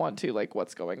you don't want to. Like,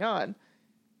 what's going on?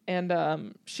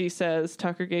 And she says,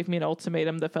 Tucker gave me an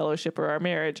ultimatum, the fellowship or our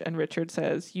marriage. And Richard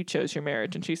says, you chose your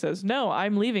marriage. And she says, no,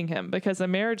 I'm leaving him, because a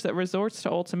marriage that resorts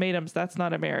to ultimatums, that's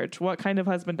not a marriage. What kind of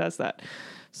husband does that?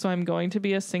 So I'm going to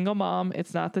be a single mom.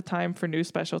 It's not the time for new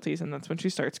specialties. And that's when she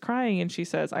starts crying. And she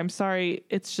says, I'm sorry.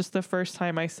 It's just the first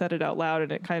time I said it out loud,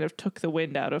 and it kind of took the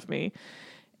wind out of me.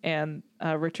 And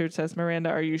Richard says, Miranda,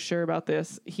 are you sure about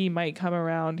this? He might come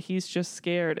around. He's just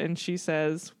scared. And she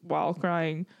says, while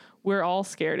crying, we're all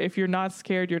scared. If you're not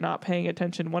scared, you're not paying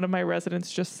attention. One of my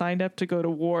residents just signed up to go to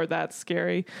war. That's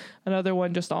scary. Another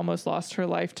one just almost lost her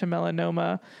life to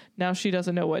melanoma. Now she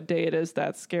doesn't know what day it is.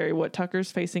 That's scary. What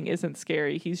Tucker's facing isn't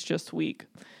scary. He's just weak.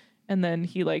 And then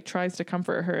he tries to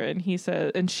comfort her, and he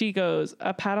says, and she goes,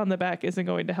 a pat on the back isn't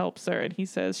going to help, sir. And he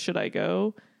says, should I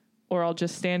go? Or I'll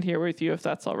just stand here with you if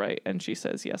that's all right. And she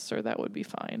says, yes, sir, that would be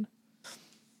fine.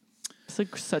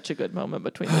 It's such a good moment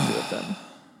between the two of them.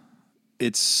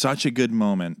 It's such a good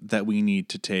moment that we need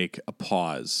to take a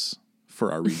pause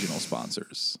for our regional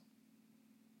sponsors.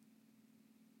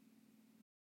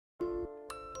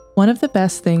 One of the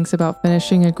best things about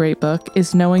finishing a great book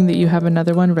is knowing that you have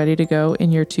another one ready to go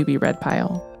in your to-be-read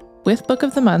pile. With Book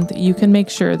of the Month, you can make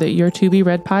sure that your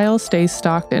to-be-read pile stays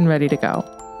stocked and ready to go.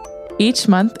 Each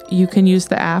month, you can use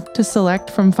the app to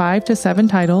select from 5 to 7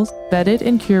 titles vetted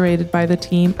and curated by the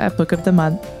team at Book of the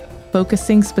Month,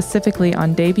 focusing specifically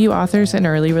on debut authors and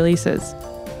early releases.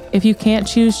 If you can't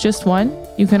choose just one,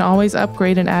 you can always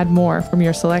upgrade and add more from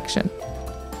your selection.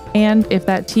 And if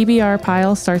that TBR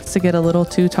pile starts to get a little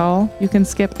too tall, you can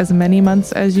skip as many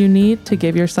months as you need to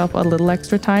give yourself a little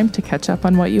extra time to catch up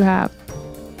on what you have.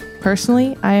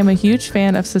 Personally, I am a huge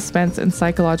fan of suspense and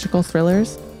psychological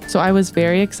thrillers, so I was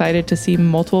very excited to see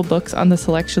multiple books on the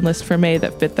selection list for May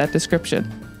that fit that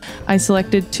description. I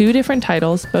selected 2 different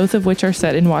titles, both of which are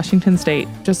set in Washington State,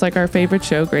 just like our favorite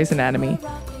show, Grey's Anatomy.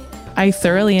 I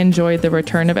thoroughly enjoyed The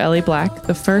Return of Ellie Black,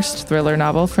 the first thriller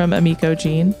novel from Emiko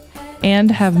Jean,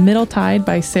 and have Middle Tide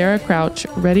by Sarah Crouch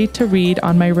ready to read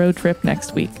on my road trip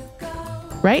next week.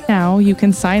 Right now, you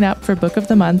can sign up for Book of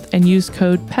the Month and use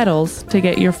code PETALS to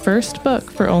get your first book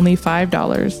for only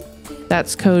 $5.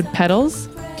 That's code PETALS,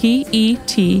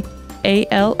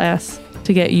 PETALS,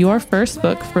 to get your first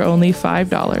book for only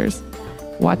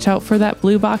 $5. Watch out for that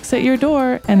blue box at your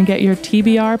door and get your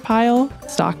TBR pile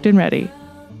stocked and ready.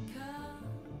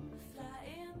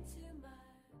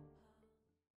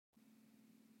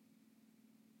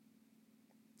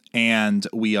 And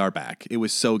we are back. It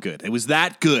was so good. It was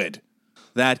that good.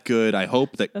 That good. I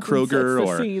hope that Nothing Kroger sets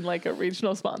the or scene like a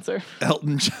regional sponsor.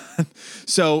 Elton John.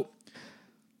 So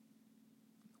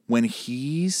when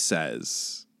he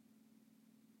says,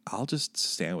 I'll just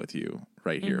stand with you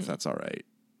right here if that's all right.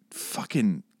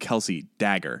 Fucking Kelsey,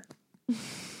 dagger.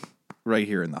 Right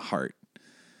here in the heart.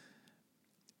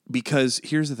 Because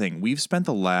here's the thing. We've spent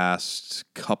the last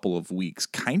couple of weeks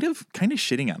kind of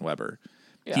shitting on Weber.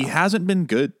 Yeah. He hasn't been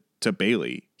good to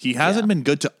Bailey. He hasn't been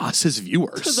good to us as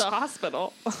viewers. To the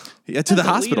hospital. Yeah, to the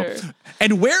hospital. Leader.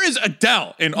 And where is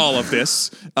Adele in all of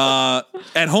this? At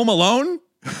home alone?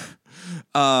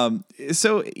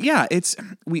 So yeah, it's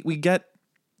we get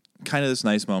kind of this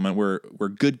nice moment where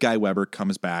good guy Weber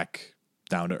comes back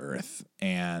down to earth,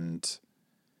 and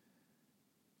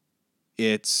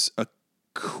it's a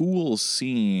cool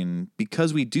scene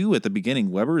because we do at the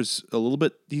beginning. Weber's a little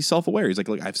bit, he's self-aware. He's like,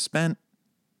 look, I've spent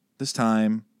this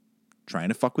time trying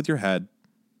to fuck with your head.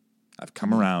 I've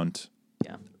come around.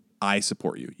 Yeah. I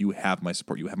support you. You have my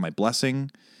support. You have my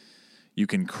blessing. You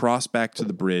can cross back to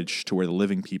the bridge to where the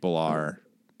living people are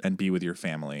and be with your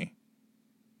family.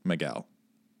 Miguel.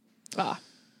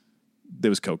 There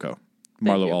was Coco.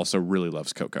 Marlo also really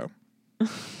loves Coco.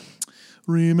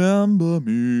 Remember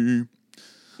me.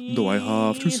 Do I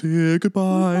have to say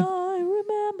goodbye?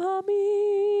 Remember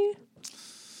me.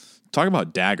 Talk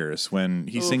about daggers when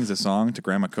he sings a song to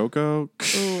Grandma Coco.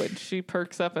 Ooh, and she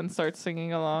perks up and starts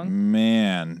singing along.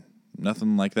 Man,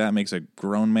 nothing like that makes a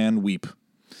grown man weep.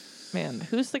 Man,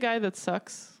 who's the guy that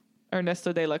sucks?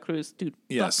 Ernesto de la Cruz. Dude,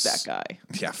 yes. Fuck that guy.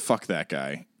 Yeah, fuck that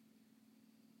guy.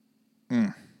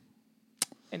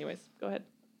 Anyways, go ahead.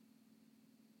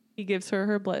 He gives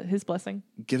her his blessing.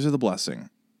 Gives her the blessing.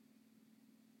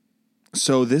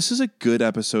 So this is a good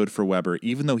episode for Weber,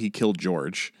 even though he killed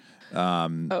George. He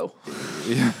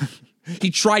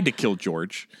tried to kill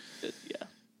George. Yeah.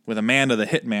 With Amanda, the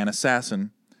hitman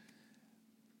assassin.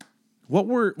 What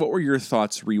were your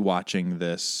thoughts rewatching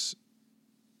this?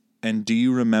 And do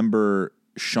you remember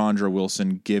Chandra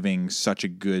Wilson giving such a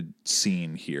good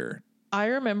scene here. I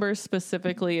remember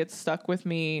specifically, it stuck with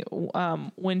me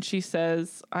when she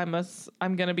says, I'm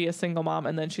going to be a single mom,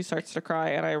 and then she starts to cry.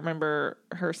 And I remember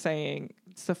her saying,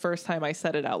 it's the first time I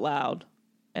said it out loud,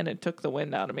 and it took the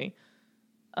wind out of me.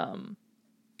 And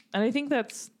I think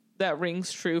that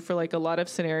rings true for like a lot of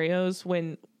scenarios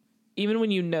even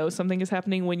when you know something is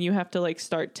happening, when you have to like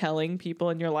start telling people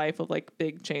in your life of like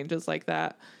big changes like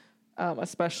that,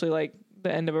 especially like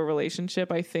the end of a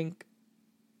relationship. I think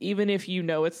even if you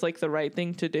know it's like the right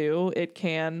thing to do, it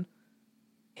can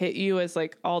hit you as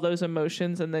like all those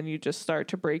emotions, and then you just start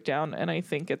to break down. And I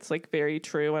think it's like very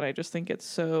true. And I just think it's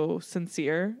so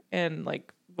sincere and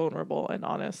like vulnerable and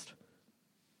honest.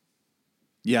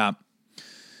 Yeah.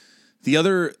 The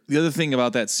other thing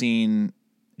about that scene,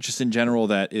 just in general,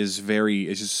 that is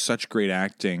just such great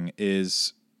acting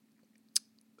is,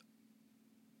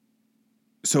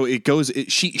 so it goes,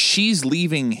 she's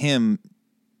leaving him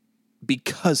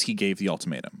because he gave the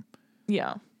ultimatum.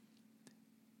 Yeah.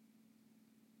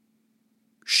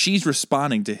 She's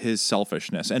responding to his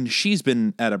selfishness, and she's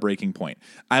been at a breaking point.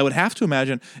 I would have to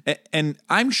imagine, and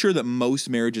I'm sure that most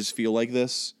marriages feel like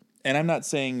this, and I'm not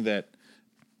saying that,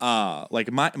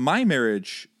 like my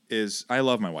marriage is, I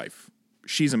love my wife.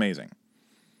 She's amazing.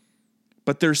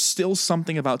 But there's still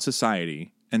something about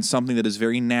society and something that is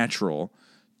very natural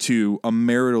to a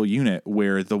marital unit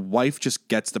where the wife just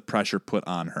gets the pressure put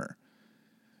on her.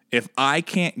 If I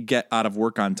can't get out of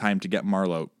work on time to get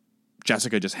Marlo,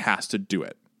 Jessica just has to do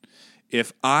it.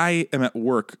 If I am at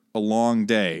work a long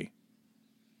day,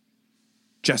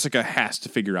 Jessica has to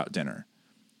figure out dinner.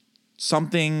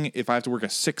 If I have to work a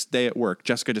 6th day at work,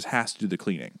 Jessica just has to do the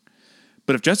cleaning.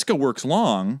 But if Jessica works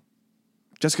long,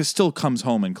 Jessica still comes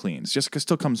home and cleans. Jessica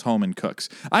still comes home and cooks.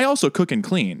 I also cook and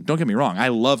clean. Don't get me wrong. I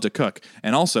love to cook.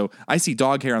 And also, I see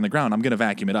dog hair on the ground, I'm going to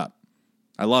vacuum it up.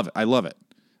 I love it.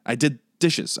 I did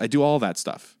dishes. I do all that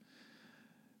stuff.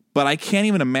 But I can't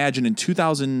even imagine in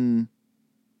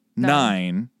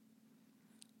 2009,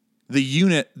 the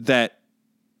unit that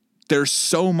there's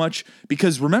so much,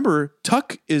 because remember,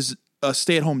 Tuck is a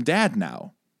stay-at-home dad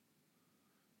now.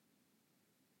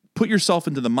 Put yourself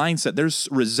into the mindset. There's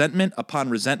resentment upon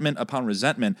resentment upon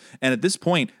resentment. And at this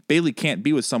point, Bailey can't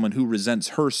be with someone who resents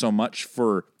her so much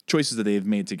for choices that they've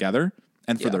made together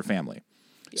and for their family.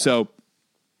 Yeah. So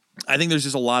I think there's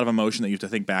just a lot of emotion that you have to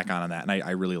think back on that. And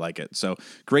I really like it. So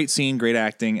great scene, great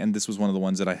acting. And this was one of the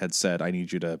ones that I had said I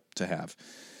need you to have.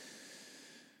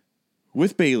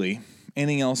 With Bailey,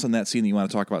 anything else on that scene that you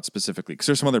want to talk about specifically? Because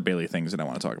there's some other Bailey things that I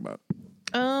want to talk about.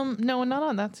 No, not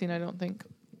on that scene, I don't think.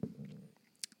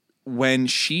 When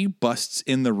she busts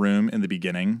in the room in the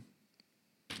beginning,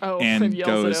 and yells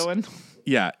goes, at Owen.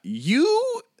 Yeah,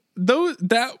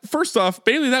 first off,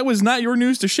 Bailey, that was not your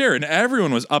news to share, and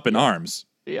everyone was up in arms.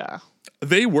 Yeah,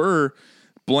 they were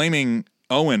blaming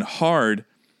Owen hard,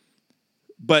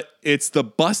 but it's the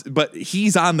bust. But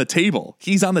he's on the table.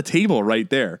 He's on the table right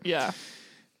there. Yeah.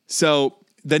 So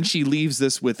then she leaves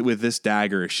this with this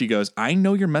dagger. She goes, "I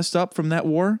know you're messed up from that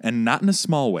war, and not in a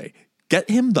small way. Get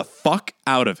him the fuck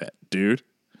out of it, dude."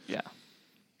 Yeah.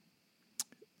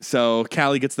 So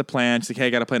Callie gets the plan. She's like, "Hey, I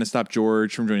got a plan to stop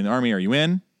George from joining the army. Are you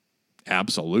in?"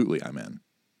 Absolutely, I'm in.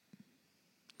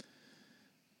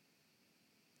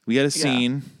 We got a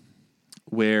scene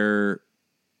where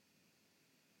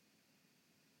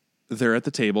they're at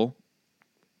the table.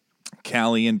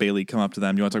 Callie and Bailey come up to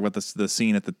them. You want to talk about the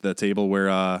scene at the table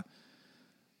where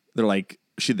they're like,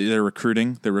 they're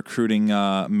recruiting. They're recruiting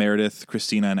Meredith,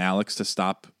 Christina, and Alex to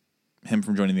stop him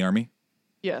from joining the army.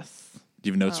 Yes. Do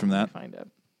you have notes from that? Find it.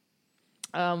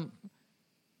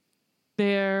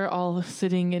 They're all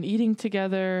sitting and eating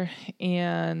together,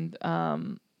 and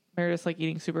Meredith's like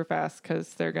eating super fast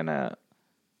because they're gonna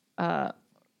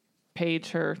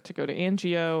page her to go to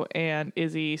Angio, and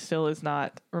Izzy still is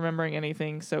not remembering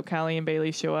anything. So Callie and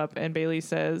Bailey show up, and Bailey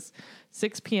says,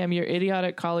 6 p.m. your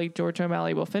idiotic colleague George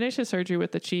O'Malley will finish his surgery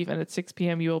with the chief, and at 6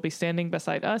 p.m. you will be standing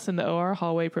beside us in the OR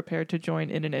hallway prepared to join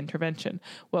in an intervention.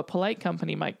 What polite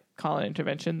company might call an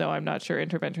intervention, though I'm not sure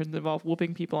interventions involve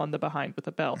whooping people on the behind with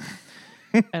a belt.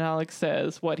 And Alex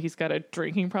says, what, he's got a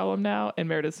drinking problem now? And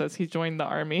Meredith says he joined the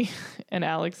army. And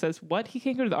Alex says, what, he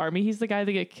can't go to the army? He's the guy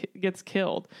that gets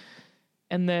killed.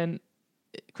 And then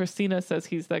Christina says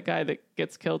he's that guy that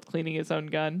gets killed cleaning his own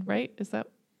gun, right? Is that?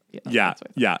 Yeah.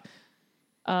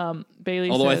 Bailey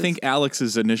Although says, I think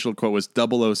Alex's initial quote was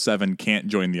 007 can't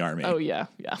join the army. Oh, yeah.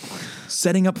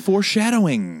 Setting up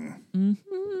foreshadowing.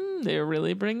 Mm-hmm. They're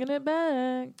really bringing it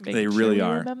back. They really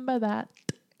are. Remember that.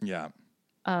 Yeah.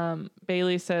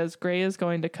 Bailey says Gray is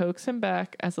going to coax him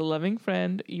back as a loving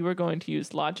friend. You are going to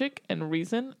use logic and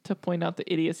reason to point out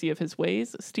the idiocy of his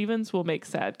ways. Stevens will make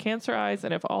sad cancer eyes,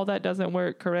 and if all that doesn't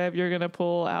work, Karev, you're going to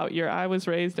pull out your I was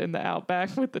raised in the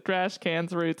outback with the trash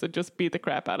cans roots and just beat the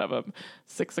crap out of him.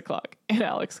 6:00. And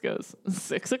Alex goes,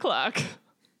 6:00.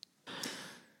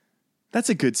 That's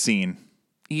a good scene.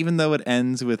 Even though it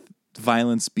ends with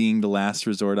violence being the last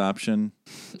resort option.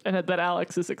 And that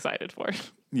Alex is excited for.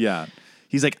 Yeah.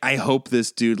 He's like, I hope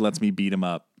this dude lets me beat him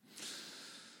up.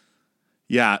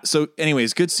 Yeah. So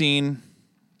anyways, good scene.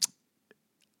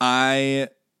 They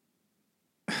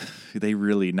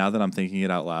really, now that I'm thinking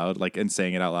it out loud, like, and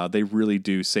saying it out loud, they really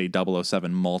do say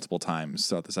 007 multiple times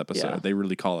throughout this episode. Yeah. They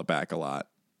really call it back a lot.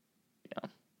 Yeah.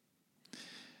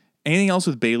 Anything else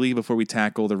with Bailey before we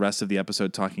tackle the rest of the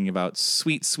episode talking about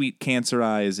sweet, sweet cancer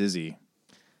eyes Izzy?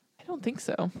 I don't think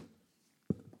so.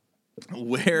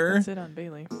 Where Sit on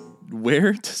Bailey.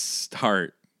 Where to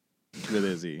start with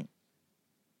Izzy?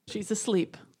 She's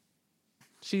asleep.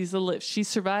 She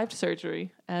survived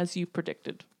surgery as you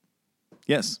predicted.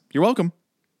 Yes, you're welcome.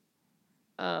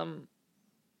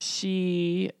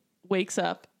 She wakes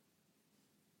up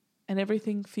and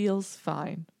everything feels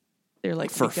fine. They're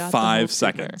like, for we got 5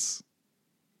 seconds.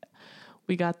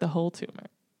 We got the whole tumor.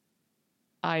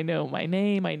 I know my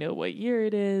name. I know what year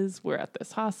it is. We're at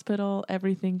this hospital.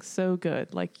 Everything's so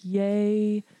good. Like,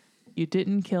 yay, you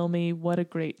didn't kill me. What a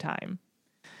great time.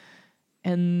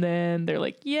 And then they're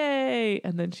like, yay.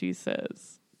 And then she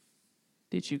says,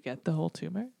 did you get the whole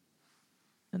tumor?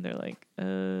 And they're like,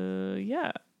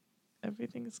 yeah,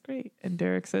 everything's great. And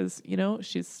Derek says,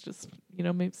 she's just,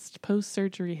 maybe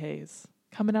post-surgery haze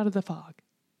coming out of the fog.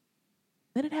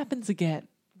 Then it happens again.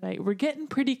 Right, we're getting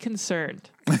pretty concerned.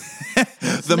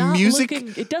 The music,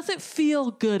 it doesn't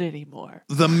feel good anymore.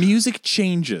 The music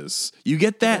changes. You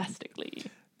get that drastically.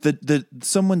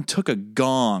 Someone took a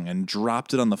gong and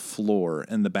dropped it on the floor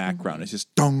in the background. Mm-hmm. It's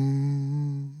just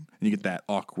dong, and you get that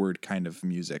awkward kind of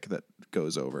music that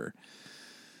goes over.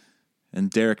 And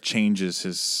Derek changes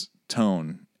his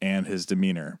tone and his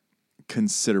demeanor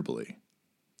considerably.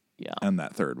 Yeah, on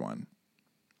that third one.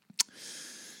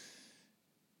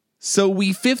 So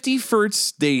we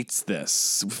 51st dates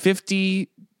this.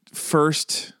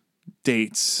 51st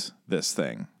dates this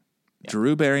thing. Yeah.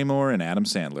 Drew Barrymore and Adam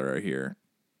Sandler are here.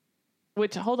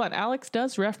 Which, hold on, Alex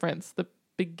does reference the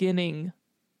beginning.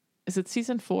 Is it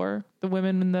season 4? The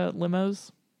women in the limos?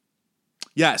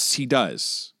 Yes, he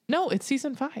does. No, it's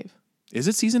season 5. Is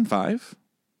it season 5?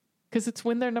 Because it's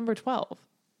when they're number 12.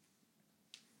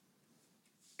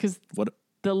 Because the what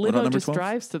limo just 12?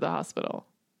 drives to the hospital.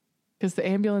 Because the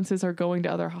ambulances are going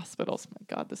to other hospitals.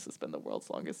 My God, this has been the world's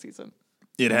longest season.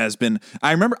 It has been.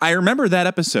 I remember that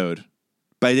episode,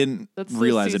 but I didn't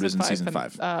realize it was in season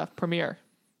 5. Premiere.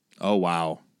 Oh,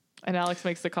 wow. And Alex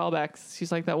makes the callbacks.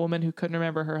 She's like that woman who couldn't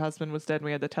remember her husband was dead and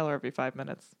we had to tell her every 5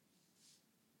 minutes.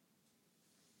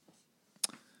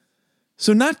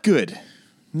 So not good.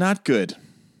 Not good.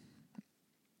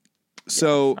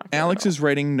 So Alex is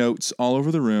writing notes all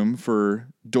over the room for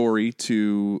Dory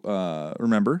to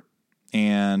remember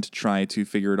and try to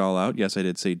figure it all out. Yes, I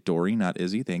did say Dory, not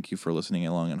Izzy. Thank you for listening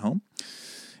along at home.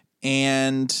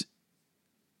 And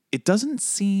it doesn't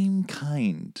seem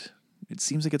kind. It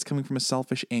seems like it's coming from a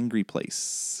selfish, angry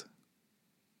place.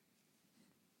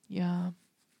 Yeah.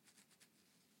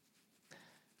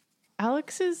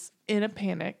 Alex is in a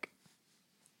panic.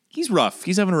 He's rough.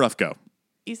 He's having a rough go.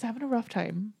 He's having a rough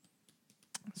time.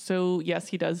 So, yes,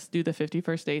 he does do the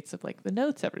 51st dates of, like, the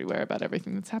notes everywhere about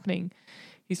everything that's happening.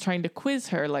 He's trying to quiz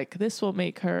her, like, this will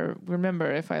make her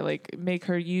remember. If I, like, make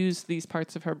her use these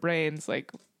parts of her brains,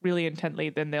 like, really intently,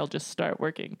 then they'll just start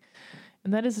working.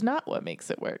 And that is not what makes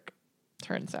it work.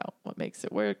 Turns out what makes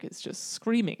it work is just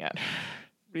screaming at her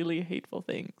really hateful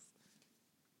things.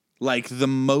 Like the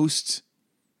most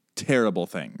terrible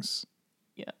things.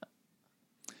 Yeah.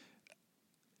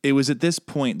 It was at this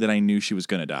point that I knew she was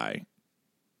going to die.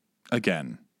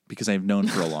 Again, because I've known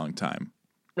for a long time.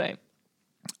 Right.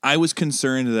 I was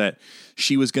concerned that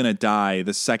she was going to die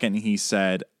the second he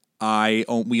said, we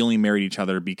only married each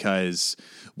other because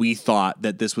we thought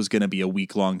that this was going to be a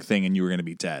week-long thing and you were going to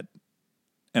be dead.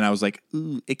 And I was like,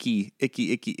 ooh, icky,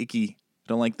 icky, icky, icky. I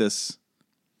don't like this.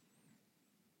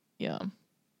 Yeah.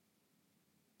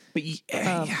 But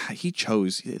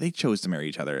they chose to marry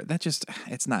each other.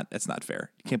 That's not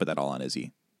fair. You can't put that all on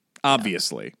Izzy.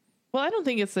 Obviously. Yeah. Well, I don't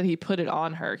think it's that he put it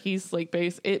on her. He's like,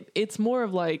 it's more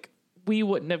of like, we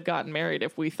wouldn't have gotten married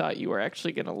if we thought you were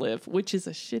actually going to live, which is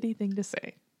a shitty thing to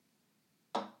say.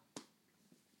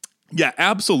 Yeah,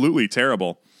 absolutely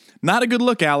terrible. Not a good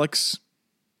look, Alex.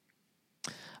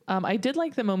 I did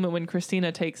like the moment when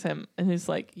Christina takes him and is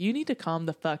like, you need to calm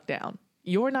the fuck down.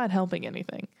 You're not helping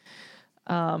anything.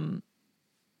 And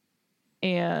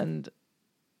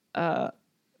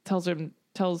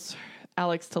tells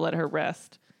Alex to let her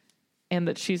rest and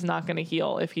that she's not going to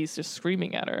heal if he's just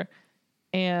screaming at her.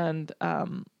 And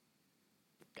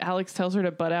Alex tells her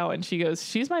to butt out, and she goes,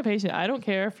 she's my patient. I don't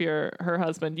care if you're her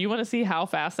husband. Do you want to see how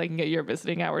fast I can get your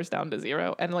visiting hours down to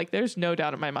 0? And like, there's no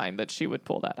doubt in my mind that she would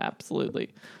pull that. Absolutely.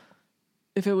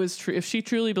 If it was true, if she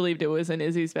truly believed it was in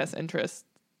Izzy's best interest,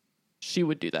 she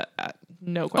would do that.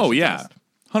 No question. Oh yeah.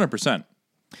 100%.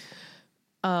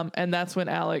 And that's when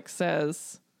Alex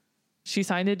says, she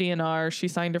signed a DNR. She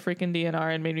signed a freaking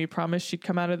DNR and made me promise she'd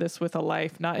come out of this with a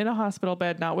life, not in a hospital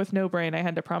bed, not with no brain. I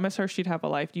had to promise her she'd have a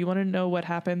life. Do you want to know what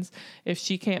happens if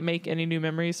she can't make any new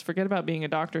memories? Forget about being a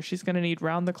doctor. She's going to need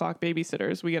round-the-clock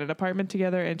babysitters. We get an apartment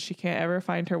together, and she can't ever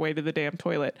find her way to the damn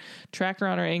toilet. Track her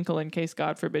on her ankle in case,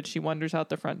 God forbid, she wanders out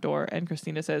the front door. And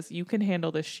Christina says, you can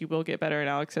handle this. She will get better. And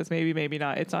Alex says, maybe, maybe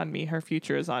not. It's on me. Her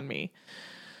future is on me.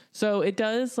 So it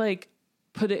does, like,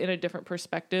 put it in a different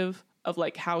perspective of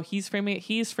like how he's framing it.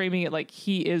 He's framing it like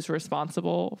he is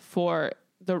responsible for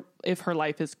if her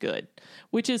life is good,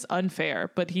 which is unfair,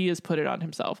 but he has put it on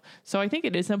himself. So I think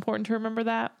it is important to remember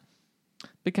that,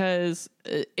 because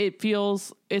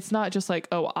it's not just like,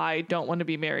 oh, I don't want to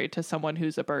be married to someone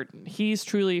who's a burden. He's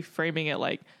truly framing it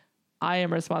like, I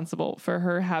am responsible for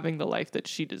her having the life that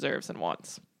she deserves and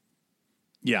wants.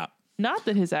 Yeah. Not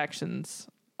that his actions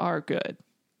are good.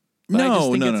 But I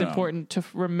just think it's important to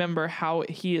remember how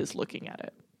he is looking at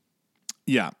it.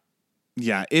 Yeah.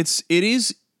 Yeah. It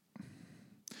is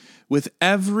with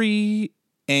every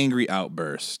angry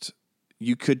outburst,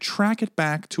 you could track it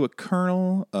back to a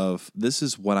kernel of this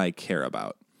is what I care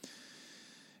about.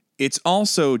 It's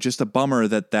also just a bummer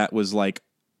that was like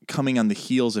coming on the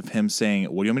heels of him saying,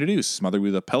 what do you want me to do? Smother you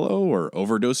with a pillow or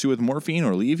overdose you with morphine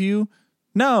or leave you?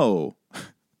 No,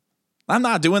 I'm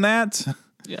not doing that.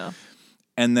 Yeah.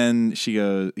 And then he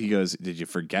goes, did you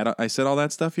forget I said all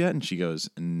that stuff yet? And she goes,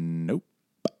 nope.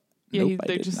 Yeah, nope,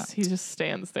 he just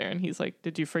stands there and he's like,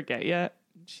 did you forget yet?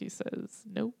 And she says,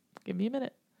 nope, give me a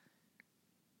minute.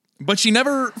 But she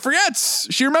never forgets.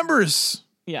 She remembers.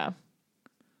 Yeah.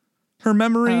 Her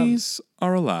memories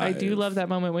are alive. I do love that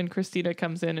moment when Christina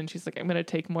comes in and she's like, I'm going to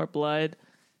take more blood.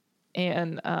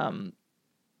 And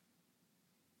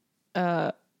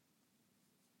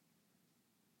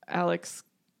Alex,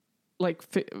 like,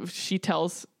 she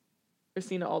tells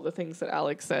Christina all the things that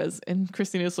Alex says, and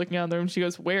Christina's looking out the room. She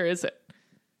goes, where is it?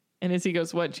 And Izzy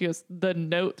goes, what? She goes, the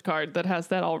note card that has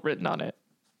that all written on it.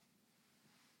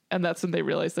 And that's when they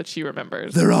realize that she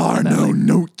remembers. There are no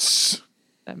notes.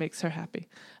 That makes her happy.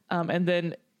 And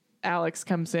then Alex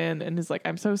comes in and is like,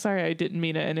 I'm so sorry, I didn't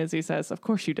mean it. And Izzy says, of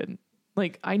course you didn't.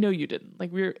 Like, I know you didn't.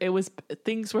 Like,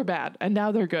 things were bad and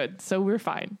now they're good. So we're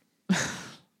fine.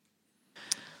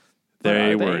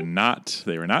 They were not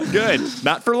good.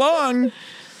 Not for long.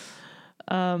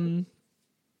 And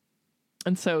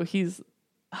so he's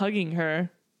hugging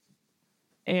her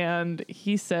and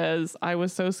he says, I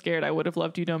was so scared. I would have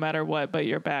loved you no matter what, but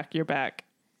you're back. You're back.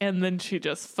 And then she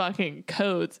just fucking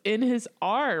codes in his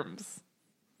arms.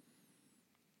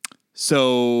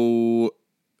 So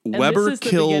Weber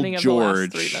killed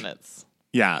George. 3 minutes.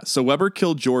 Yeah. So Weber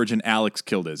killed George and Alex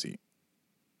killed Izzy.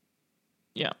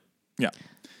 Yeah. Yeah.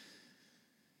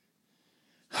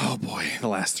 Oh boy, the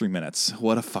last 3 minutes.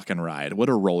 What a fucking ride. What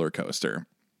a roller coaster.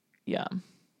 Yeah.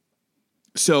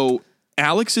 So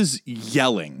Alex is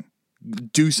yelling,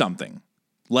 do something.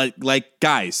 Like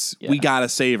guys, we gotta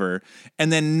save her.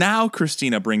 And then now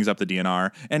Christina brings up the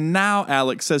DNR. And now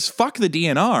Alex says, fuck the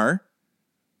DNR.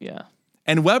 Yeah.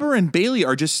 And Weber and Bailey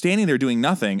are just standing there doing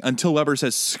nothing until Weber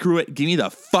says, screw it, give me the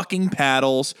fucking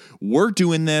paddles. We're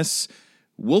doing this.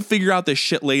 We'll figure out this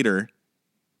shit later.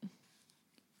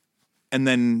 And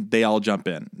then they all jump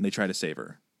in and they try to save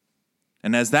her.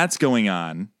 And as that's going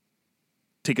on,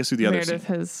 take us through the other scene. Meredith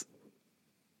has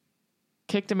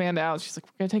kicked Amanda out. She's like,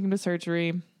 we're going to take him to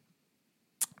surgery.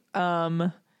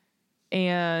 And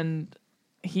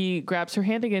he grabs her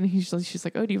hand again. She's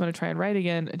like, oh, do you want to try and write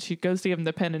again? And she goes to give him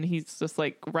the pen and he's just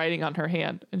like writing on her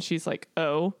hand. And she's like,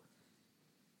 007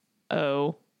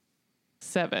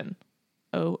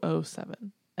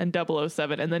 and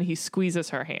 007. And then he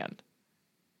squeezes her hand.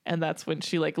 And that's when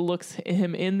she like looks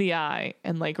him in the eye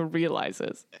and like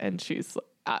realizes, and she's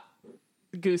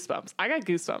goosebumps. I got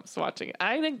goosebumps watching it.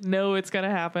 I know it's going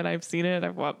to happen. I've seen it.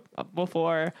 I've watched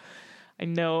before. I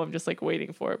know I'm just like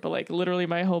waiting for it, but like literally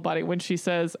my whole body, when she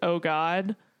says, oh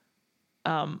God,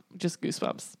 just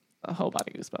goosebumps, a whole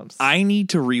body goosebumps. I need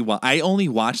to rewatch. I only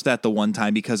watched that the one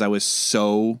time because I was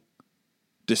so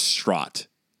distraught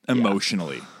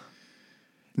emotionally.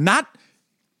 Not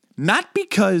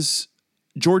because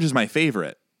George is my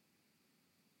favorite.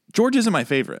 George isn't my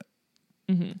favorite.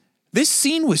 Mm-hmm. This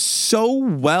scene was so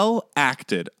well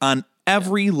acted on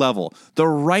every level. The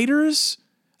writers,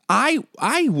 I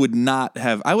would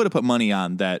have put money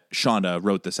on that Shonda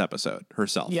wrote this episode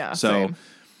herself. Yeah. So same.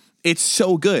 It's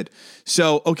so good.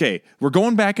 So, okay, we're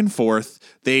going back and forth.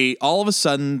 All of a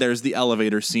sudden, there's the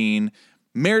elevator scene.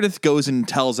 Meredith goes and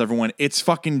tells everyone it's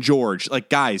fucking George. Like,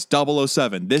 guys,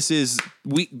 007.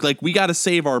 We got to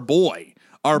save our boy.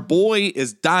 Our boy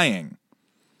is dying.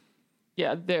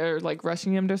 Yeah, they're like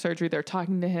rushing him to surgery. They're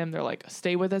talking to him. They're like,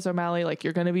 stay with us, O'Malley. Like,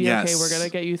 you're going to be okay. We're going to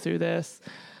get you through this.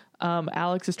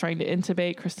 Alex is trying to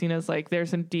intubate. Christina's like,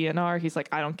 there's a DNR. He's like,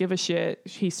 I don't give a shit.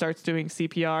 He starts doing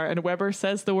CPR. And Weber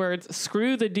says the words,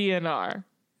 screw the DNR.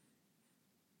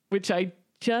 Which I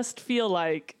just feel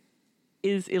like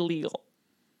is illegal.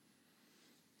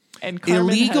 And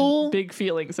Carmen had big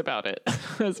feelings about it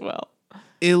as well.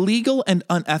 Illegal and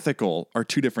unethical are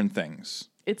two different things.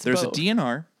 There's both. A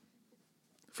DNR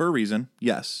for a reason,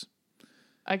 yes.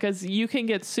 Because you can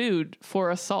get sued for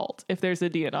assault if there's a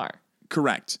DNR.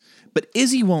 Correct. But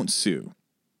Izzy won't sue.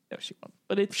 No, she won't.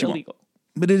 But it's illegal.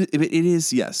 But it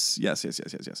is, yes.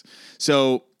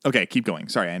 So, okay, keep going.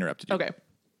 Sorry, I interrupted you. Okay.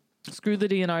 Screw the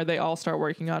DNR. They all start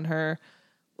working on her.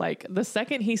 Like, the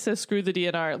second he says screw the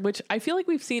DNR, which I feel like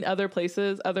we've seen other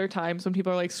places, other times when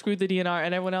people are like, screw the DNR,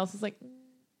 and everyone else is like,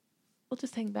 we'll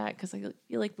just hang back because I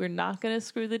feel like we're not going to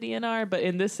screw the DNR. But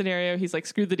in this scenario, he's like,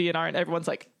 screw the DNR. And everyone's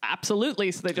like,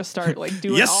 absolutely. So they just start like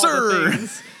doing yes, all sir. the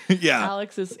things. Yeah.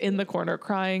 Alex is in the corner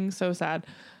crying. So sad.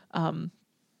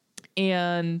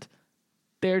 And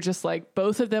they're just like,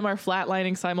 both of them are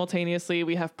flatlining simultaneously.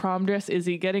 We have prom dress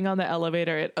Izzy getting on the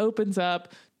elevator. It opens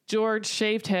up. George,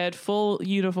 shaved head, full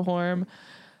uniform.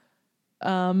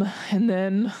 And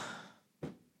then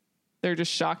they're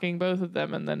just shocking both of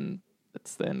them. And then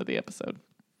it's the end of the episode.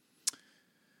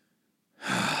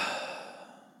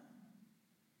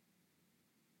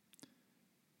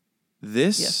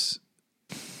 Yes.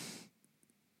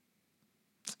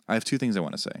 I have two things I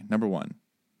want to say. Number one,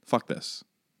 fuck this.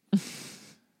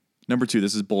 Number two,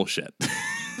 this is bullshit.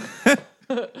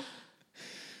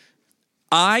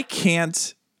 I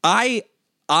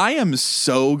am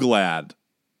so glad.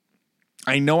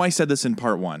 I know I said this in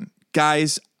part one.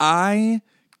 Guys, I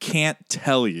can't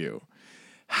tell you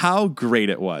how great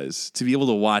it was to be able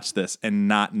to watch this and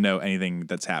not know anything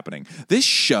that's happening. This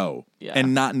show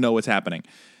and not know what's happening.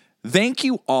 Thank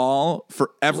you all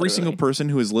for every single person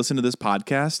who has listened to this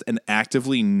podcast and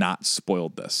actively not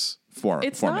spoiled this for me.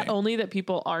 It's not only that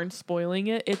people aren't spoiling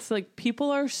it. It's like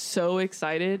people are so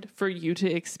excited for you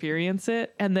to experience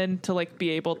it and then to like be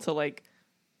able to like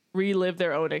relive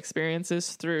their own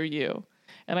experiences through you.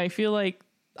 And I feel like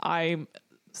I'm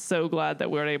so glad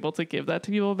that we're able to give that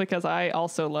to people because I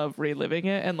also love reliving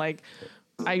it. And like,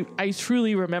 I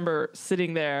truly remember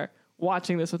sitting there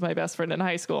watching this with my best friend in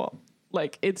high school.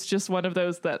 Like, it's just one of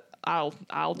those that I'll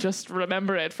just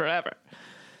remember it forever.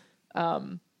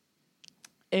 And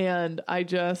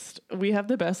we have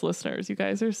the best listeners. You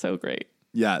guys are so great.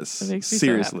 Yes. It makes me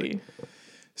seriously. so happy.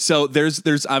 So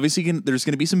there's obviously there's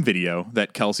going to be some video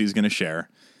that Kelsey's going to share.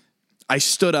 I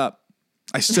stood up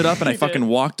and I fucking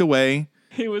walked away.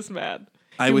 He was mad.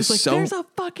 I was like, so... There's a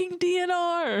fucking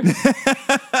DNR.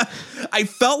 I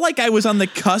felt like I was on the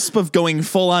cusp of going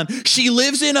full on. She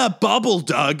lives in a bubble,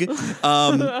 Doug.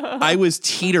 I was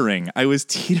teetering.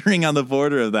 on the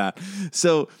border of that.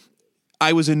 So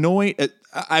I was annoyed.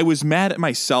 I was mad at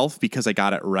myself because I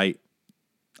got it right.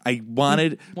 I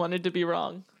wanted to be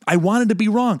wrong. I wanted to be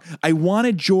wrong. I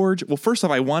wanted George. Well, first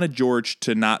off, I wanted George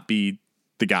to not be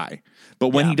the guy. But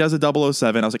when he does a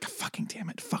 007, I was like, fucking damn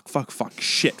it. Fuck.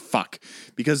 Shit, fuck.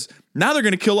 Because now they're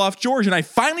going to kill off George. And I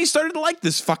finally started to like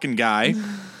this fucking guy.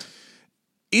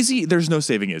 Izzy, there's no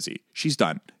saving Izzy. She's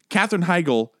done. Katherine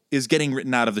Heigl is getting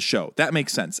written out of the show. That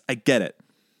makes sense. I get it.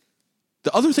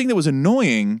 The other thing that was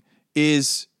annoying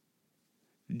is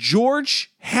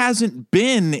George hasn't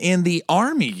been in the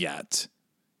army yet.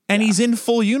 And he's in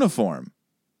full uniform.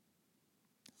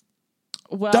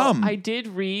 Well, dumb. I did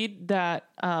read that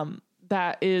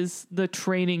that is the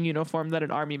training uniform that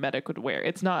an army medic would wear.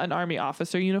 It's not an army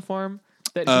officer uniform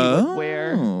that he would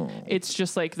wear. It's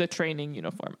just like the training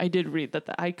uniform. I did read that.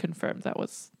 I confirmed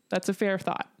that's a fair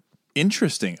thought.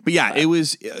 Interesting. But yeah, it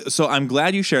was, so I'm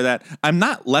glad you share that. I'm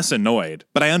not less annoyed,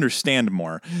 but I understand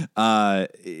more.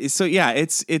 So yeah,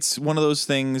 it's one of those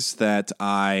things that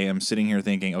I am sitting here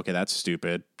thinking, okay, that's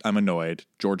stupid. I'm annoyed.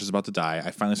 George is about to die.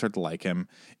 I finally start to like him.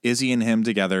 Izzy and him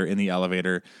together in the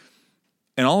elevator.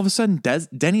 And all of a sudden,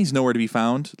 Denny's nowhere to be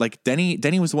found. Like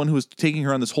Denny was the one who was taking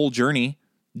her on this whole journey.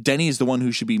 Denny is the one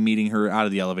who should be meeting her out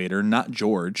of the elevator, not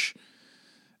George.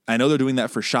 I know they're doing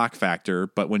that for shock factor,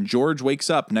 but when George wakes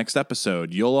up next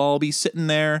episode, you'll all be sitting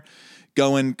there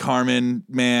going, Carmen,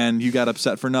 man, you got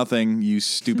upset for nothing, you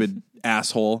stupid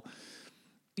asshole.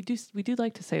 We do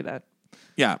like to say that.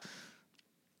 Yeah.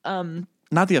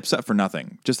 Not the upset for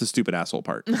nothing, just the stupid asshole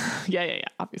part. Yeah.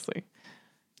 Obviously.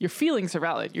 Your feelings are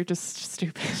valid. You're just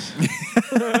stupid.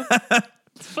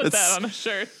 Let's put that on a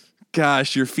shirt.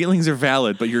 Gosh, your feelings are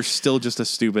valid, but you're still just a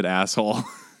stupid asshole.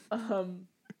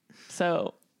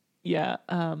 So, yeah.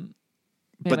 Man,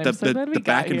 but I'm so glad we the got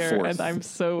back and here, forth. and I'm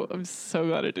so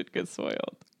glad it didn't get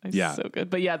spoiled. It's so good.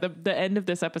 But yeah, the end of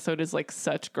this episode is like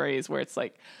such grays where it's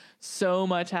like so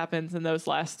much happens in those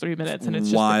last 3 minutes, and it's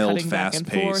just wild, cutting back and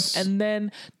fast-paced. forth. And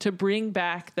then to bring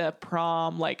back the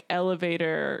prom, like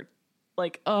elevator,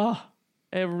 like,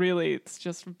 it's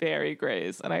just very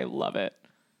grays, and I love it.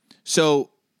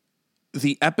 So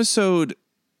the episode,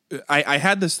 I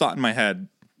had this thought in my head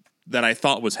that I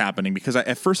thought was happening because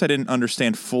at first I didn't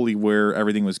understand fully where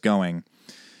everything was going.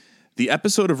 The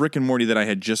episode of Rick and Morty that I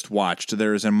had just watched,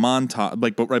 there is a montage,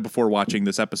 like right before watching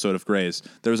this episode of Grey's,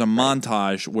 there's a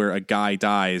montage where a guy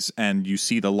dies and you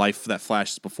see the life that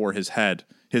flashes before his head.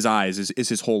 His eyes is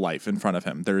his whole life in front of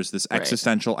him. There's this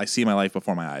existential, I see my life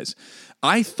before my eyes.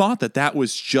 I thought that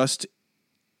was just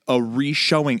a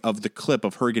re-showing of the clip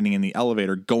of her getting in the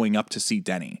elevator going up to see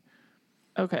Denny.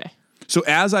 Okay. So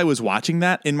as I was watching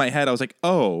that in my head, I was like,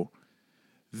 oh,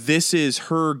 this is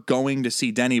her going to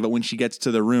see Denny, but when she gets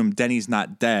to the room, Denny's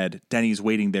not dead. Denny's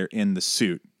waiting there in the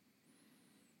suit.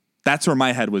 That's where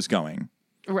my head was going.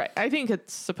 Right. I think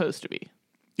it's supposed to be.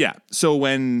 Yeah. So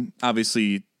when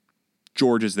obviously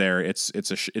George is there,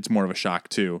 it's more of a shock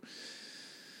too.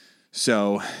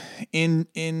 So in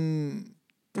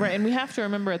right, and we have to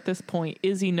remember at this point,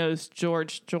 Izzy knows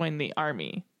George joined the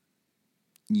army.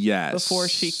 Yes. Before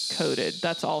she coded.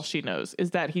 That's all she knows,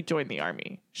 is that he joined the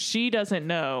army. She doesn't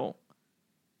know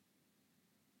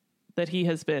that he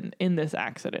has been in this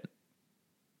accident.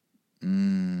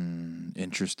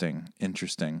 Interesting.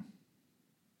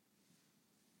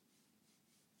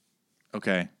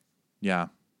 Okay. Yeah.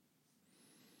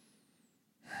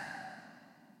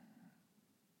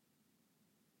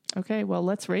 Okay, well,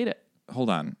 let's rate it. Hold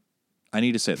on. I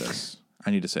need to say this.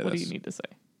 What do you need to say?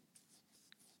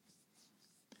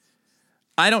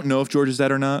 I don't know if George is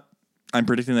dead or not. I'm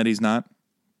predicting that he's not.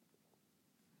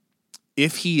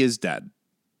 If he is dead,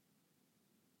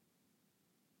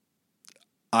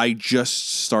 I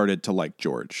just started to like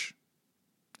George.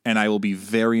 And I will be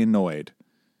very annoyed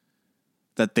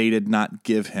that they did not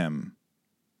give him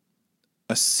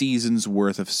a season's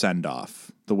worth of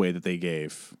send-off the way that they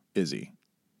gave Izzy.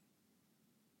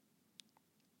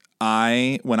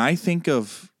 When I think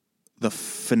of the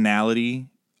finality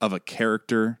of a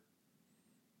character,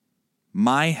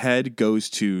 my head goes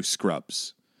to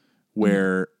Scrubs,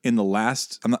 where in the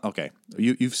last,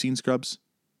 you've seen Scrubs?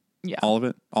 Yeah. All of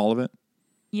it?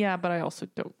 Yeah, but I also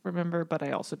don't remember, but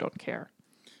I also don't care.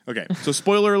 Okay, so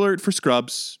spoiler alert for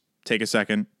Scrubs. Take a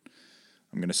second.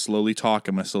 I'm going to slowly talk.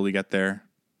 I'm going to slowly get there.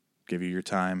 Give you your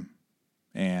time.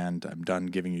 And I'm done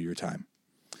giving you your time.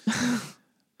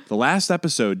 The last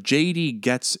episode, JD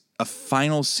gets a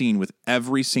final scene with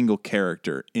every single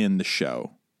character in the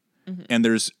show. Mm-hmm. And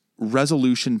there's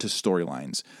resolution to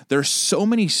storylines. There are so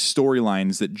many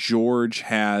storylines that George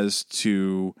has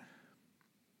to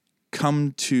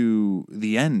come to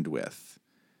the end with.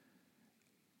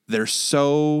 There's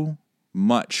so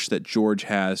much that George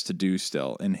has to do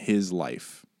still in his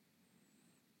life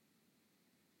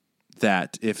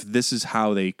that if this is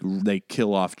how they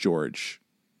kill off George,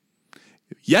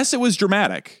 yes, it was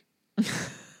dramatic.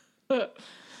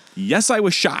 Yes, I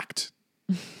was shocked.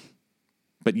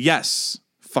 But yes,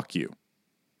 fuck you.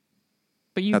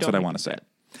 But that's what I want to say.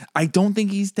 I don't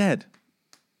think he's dead.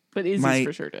 But Izzy's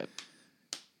for sure dead.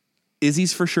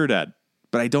 Izzy's for sure dead.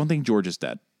 But I don't think George is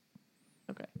dead.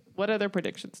 Okay. What other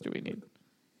predictions do we need?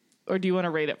 Or do you want to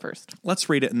rate it first? Let's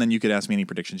rate it, and then you could ask me any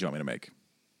predictions you want me to make.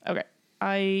 Okay.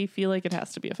 I feel like it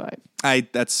has to be a 5. I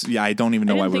don't even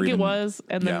know why we're even... I think it was,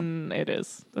 and then it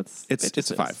is.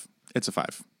 It's a 5. It's a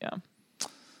 5. Yeah.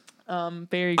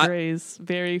 Very Grays,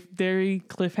 very, very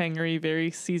cliffhangery, very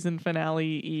season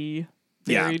finale-y,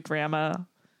 very drama.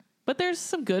 But there's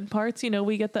some good parts.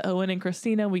 We get the Owen and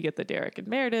Christina. We get the Derek and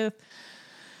Meredith.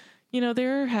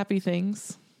 There are happy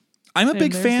things. I'm a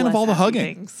big fan of all the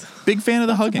hugging. Things. Big fan of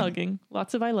the hugging.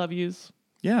 Lots of I love yous.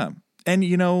 Yeah.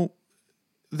 And,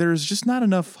 there's just not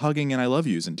enough hugging and I love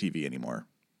yous in TV anymore.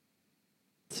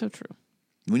 So true.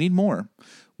 We need more.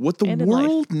 What the And in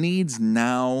world needs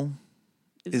now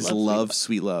is love,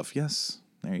 sweet sweet love. Yes,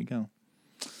 there you go.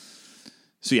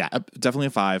 So yeah, definitely a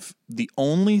 5. The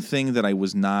only thing that I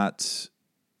was not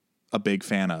a big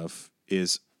fan of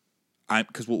is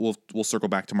because we'll circle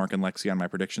back to Mark and Lexi on my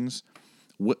predictions.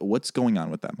 What's going on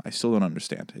with them? I still don't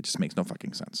understand. It just makes no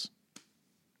fucking sense.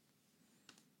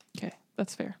 Okay,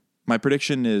 that's fair. My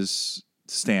prediction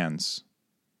stands.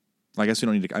 I guess we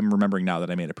don't need to. I'm remembering now that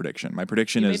I made a prediction. My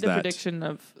prediction is that prediction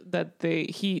of that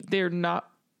they're not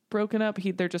broken up.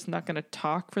 They're just not going to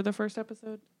talk for the first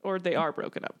episode, or they are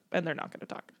broken up and they're not going to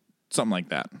talk. Something like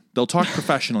that. They'll talk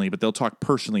professionally, but they'll talk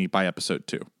personally by episode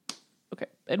 2. Okay,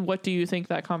 and what do you think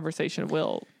that conversation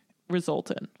will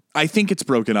result in? I think it's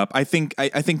broken up. I think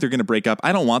they're going to break up.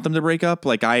 I don't want them to break up.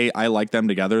 Like I like them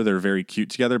together. They're very cute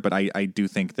together, but I do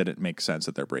think that it makes sense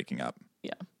that they're breaking up.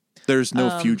 Yeah. There's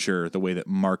no future the way that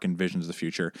Mark envisions the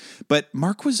future. But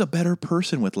Mark was a better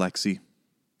person with Lexi.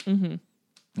 Mm-hmm.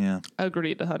 Yeah.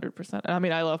 Agreed 100%. I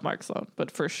mean, I love Mark Sloan,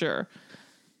 but for sure.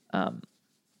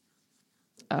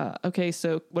 Okay,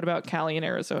 so what about Callie in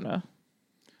Arizona?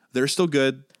 They're still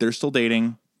good. They're still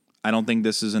dating. I don't think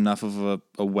this is enough of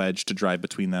a wedge to drive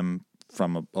between them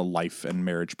from a life and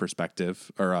marriage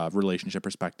perspective or a relationship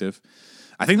perspective.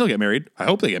 I think they'll get married. I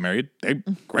hope they get married. They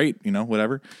great,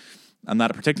 whatever. I'm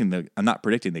not predicting they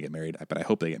get married, but I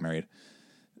hope they get married.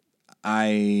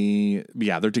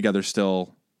 They're together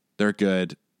still. They're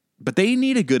good, but they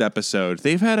need a good episode.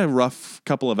 They've had a rough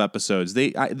couple of episodes.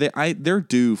 They're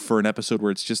due for an episode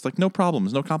where it's just like no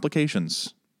problems, no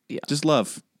complications. Yeah, just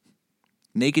love,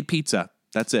 naked pizza.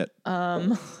 That's it.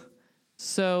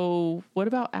 So what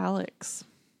about Alex?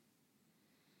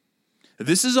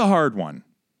 This is a hard one.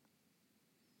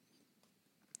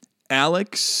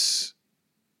 Alex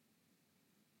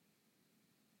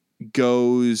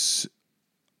goes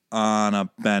on a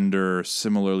bender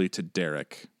similarly to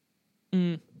Derek.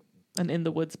 An in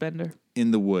the woods bender.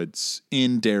 In the woods,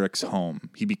 in Derek's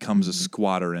home. He becomes a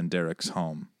squatter in Derek's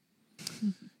home.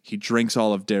 He drinks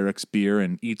all of Derek's beer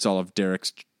and eats all of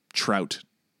Derek's trout.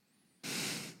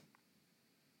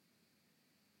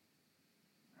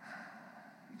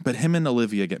 But him and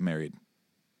Olivia get married.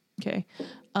 Okay.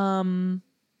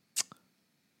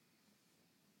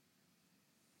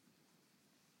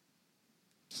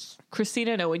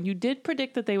 Christina, no, and you did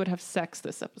predict that they would have sex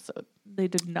this episode. They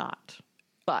did not.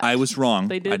 But I was wrong.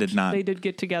 I did not. They did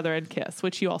get together and kiss,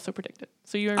 which you also predicted.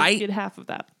 So you get half of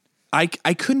that. I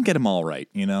couldn't get them all right,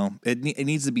 It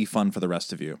needs to be fun for the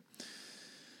rest of you.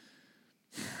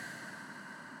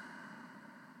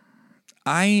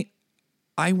 I'm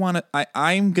going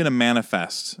to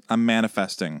manifest. I'm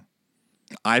manifesting.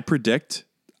 I predict,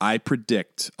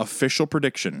 official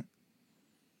prediction.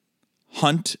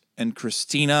 Hunt and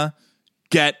Christina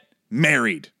get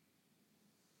married.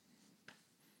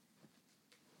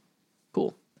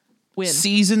 Cool. Win.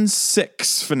 Season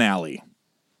 6 finale.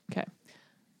 Okay.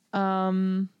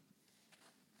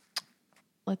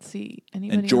 Let's see.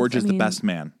 Anybody and George else? is the best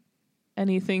man.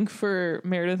 Anything for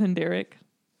Meredith and Derek?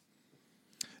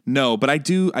 No, but I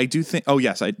do think. Oh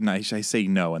yes, I say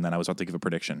no, and then I was about to give a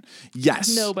prediction.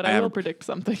 Yes, no, but I will predict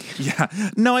something. Yeah,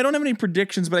 no, I don't have any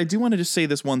predictions, but I do want to just say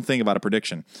this one thing about a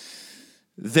prediction.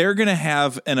 They're gonna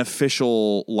have an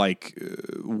official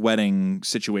wedding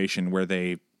situation where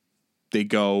they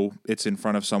go. It's in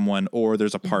front of someone, or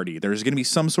there's a party. There's gonna be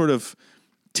some sort of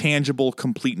tangible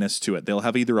completeness to it. They'll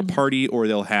have either a party or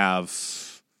they'll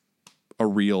have a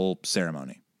real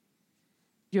ceremony.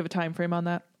 Do you have a time frame on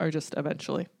that, or just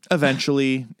eventually?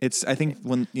 Eventually, I think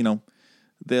when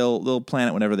they'll plan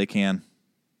it whenever they can.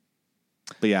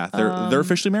 But yeah, they're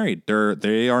officially married.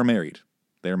 They are married.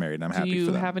 They're married. And I'm happy for them.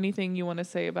 Do you have anything you want to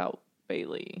say about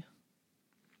Bailey?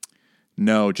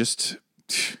 No, just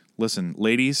listen,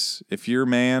 ladies. If your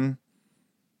man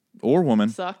or woman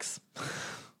sucks,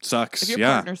 if your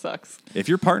partner sucks, if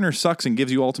your partner sucks and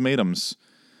gives you ultimatums,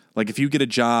 like if you get a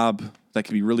job that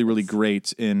could be really, really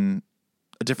great in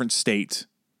a different state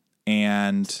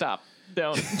and stop.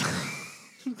 Don't.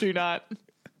 Do not.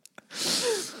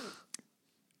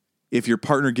 If your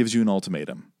partner gives you an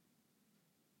ultimatum,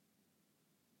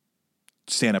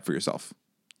 stand up for yourself.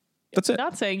 That's it.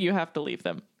 Not saying you have to leave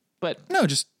them, but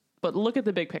but look at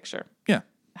the big picture. Yeah.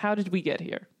 How did we get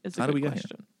here? Is a good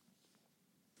question.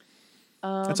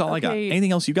 That's all I got.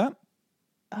 Anything else you got?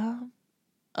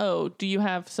 Do you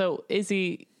have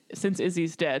Izzy, since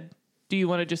Izzy's dead, do you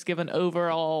want to just give an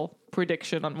overall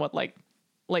prediction on what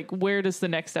where does the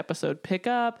next episode pick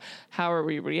up? How are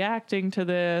we reacting to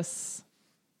this?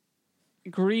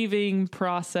 Grieving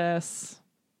process.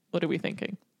 What are we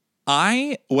thinking?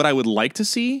 What I would like to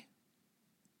see,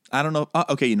 I don't know.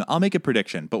 Okay, I'll make a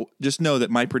prediction, but just know that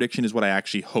my prediction is what I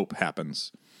actually hope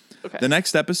happens. Okay. The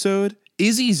next episode,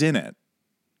 Izzy's in it,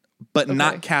 but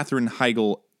not Katherine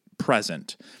Heigl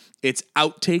present. It's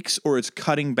outtakes or it's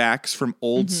cutting backs from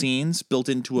old scenes built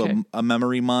into a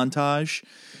memory montage.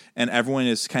 And everyone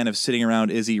is kind of sitting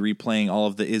around Izzy replaying all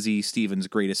of the Izzy Stevens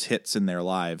greatest hits in their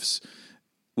lives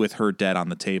with her dead on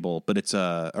the table. But it's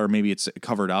or maybe it's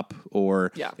covered up,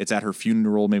 or it's at her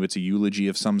funeral. Maybe it's a eulogy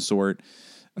of some sort.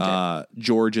 Okay.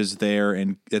 George is there,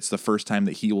 and it's the first time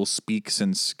that he will speak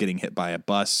since getting hit by a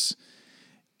bus.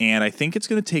 And I think it's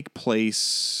going to take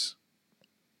place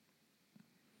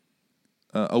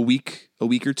a week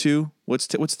or two. What's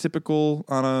typical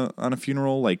on a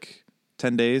funeral? Like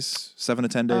 10 days, 7 to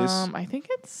 10 days. I think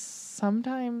it's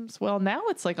sometimes. Well, now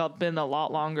it's like been a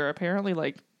lot longer. Apparently,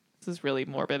 like this is really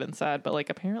morbid and sad, but like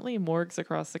apparently morgues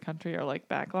across the country are like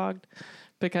backlogged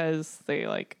because they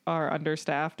like are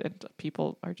understaffed and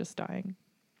people are just dying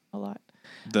a lot.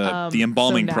 The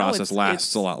embalming process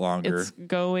lasts a lot longer.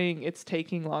 It's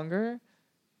taking longer.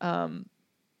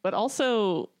 But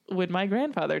also when my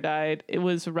grandfather died, it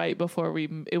was right before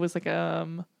it was like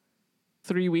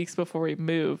 3 weeks before we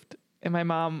moved. And my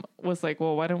mom was like,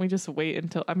 well, why don't we just wait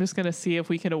until I'm just going to see if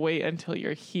we can wait until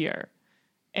you're here.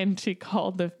 And she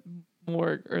called the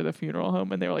morgue or the funeral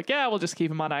home and they were like, yeah, we'll just keep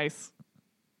him on ice.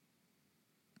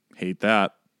 Hate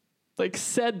that. Like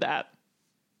said that.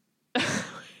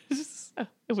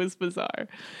 It was bizarre.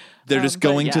 They're just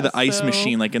going to the ice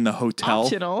machine like in the hotel.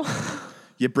 Optional.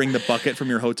 You bring the bucket from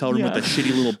your hotel room with the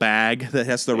shitty little bag that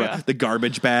has the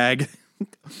garbage bag.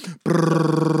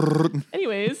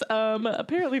 Anyways,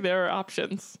 apparently there are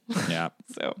options. Yeah.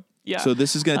 Yeah. So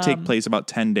this is going to take place about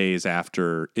 10 days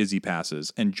after Izzy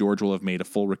passes, and George will have made a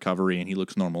full recovery, and he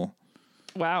looks normal.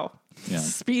 Wow. Yeah.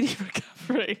 Speedy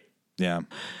recovery. Yeah.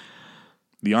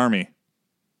 The Army.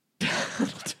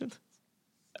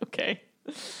 Okay.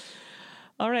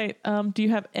 All right. Do you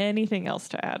have anything else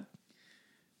to add?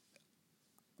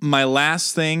 My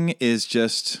last thing is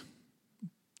just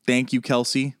thank you,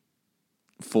 Kelsey,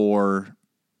 for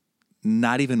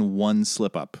not even one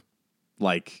slip up.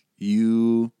 Like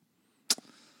you...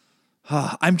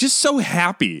 I'm just so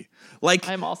happy. Like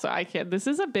I can't. This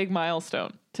is a big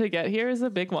milestone. To get here is a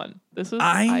big one.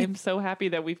 I'm so happy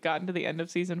that we've gotten to the end of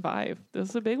season 5. This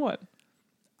is a big one.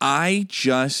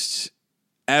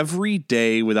 Every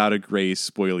day without a gray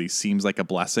spoilie seems like a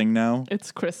blessing now.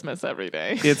 It's Christmas every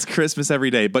day. It's Christmas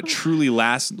every day. But truly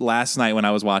last night when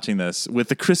I was watching this, with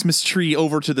the Christmas tree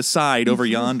over to the side, over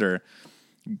yonder,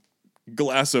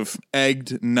 glass of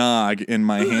egged nog in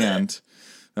my hand.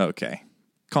 Okay.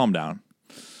 Calm down.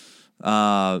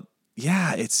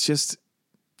 Yeah, it's just,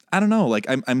 I don't know. Like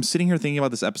I'm sitting here thinking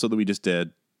about this episode that we just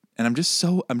did, and I'm just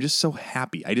so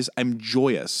happy. I'm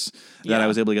joyous that I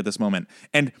was able to get this moment.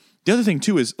 And the other thing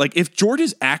too is, like, if George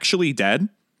is actually dead,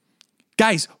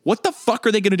 guys, what the fuck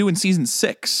are they going to do in season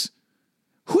 6?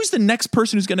 Who's the next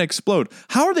person who's going to explode?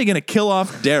 How are they going to kill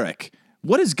off Derek?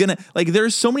 What is going to, like,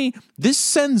 there's so many,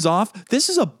 this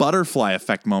is a butterfly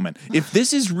effect moment. If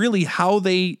this is really how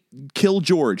they kill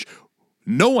George,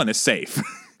 no one is safe.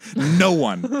 No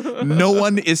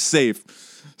one is safe.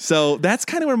 So that's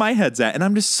kind of where my head's at. And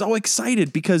I'm just so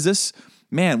excited because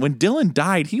when Dylan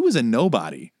died, he was a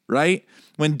nobody, right?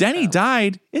 When Denny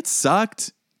died, it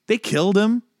sucked. They killed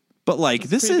him. But like,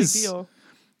 this is,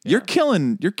 you're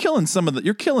killing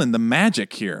the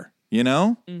magic here, you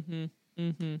know? Mm-hmm.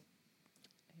 Mm-hmm.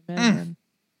 Amen.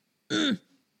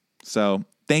 So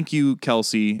thank you,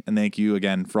 Kelsey. And thank you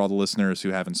again for all the listeners who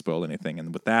haven't spoiled anything.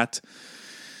 And with that,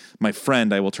 my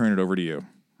friend, I will turn it over to you.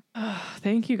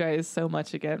 Thank you guys so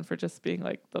much again for just being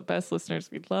like the best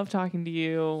listeners. We love talking to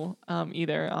you,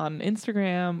 either on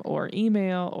Instagram or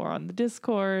email or on the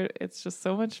Discord. It's just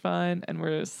so much fun. And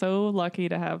we're so lucky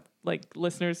to have like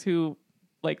listeners who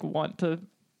like want to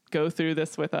go through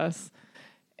this with us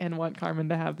and want Carmen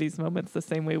to have these moments the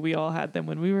same way we all had them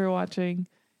when we were watching.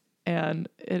 And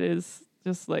it is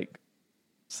just like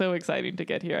so exciting to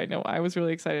get here. I know I was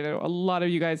really excited. I know a lot of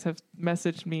you guys have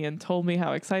messaged me and told me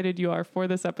how excited you are for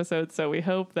this episode. So we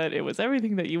hope that it was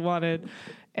everything that you wanted.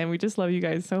 And we just love you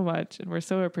guys so much. And we're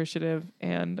so appreciative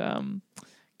and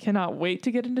cannot wait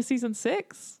to get into season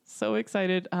 6. So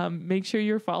excited. Make sure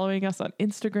you're following us on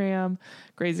Instagram,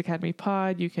 Grey's Academy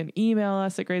Pod. You can email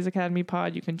us at Grey's Academy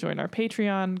Pod. You can join our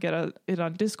Patreon, get it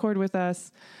on Discord with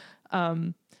us.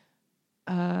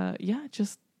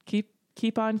 Just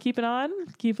keep on keeping on.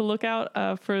 Keep a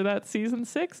lookout for that season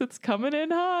 6. It's coming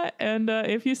in hot. And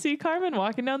if you see Carmen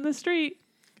walking down the street,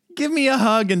 give me a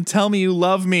hug and tell me you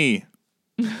love me.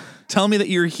 Tell me that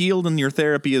you're healed and your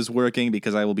therapy is working,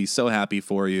 because I will be so happy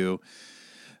for you.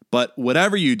 But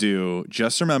whatever you do,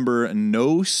 just remember,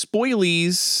 no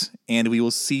spoilies, and we will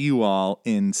see you all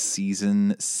in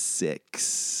season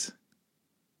 6.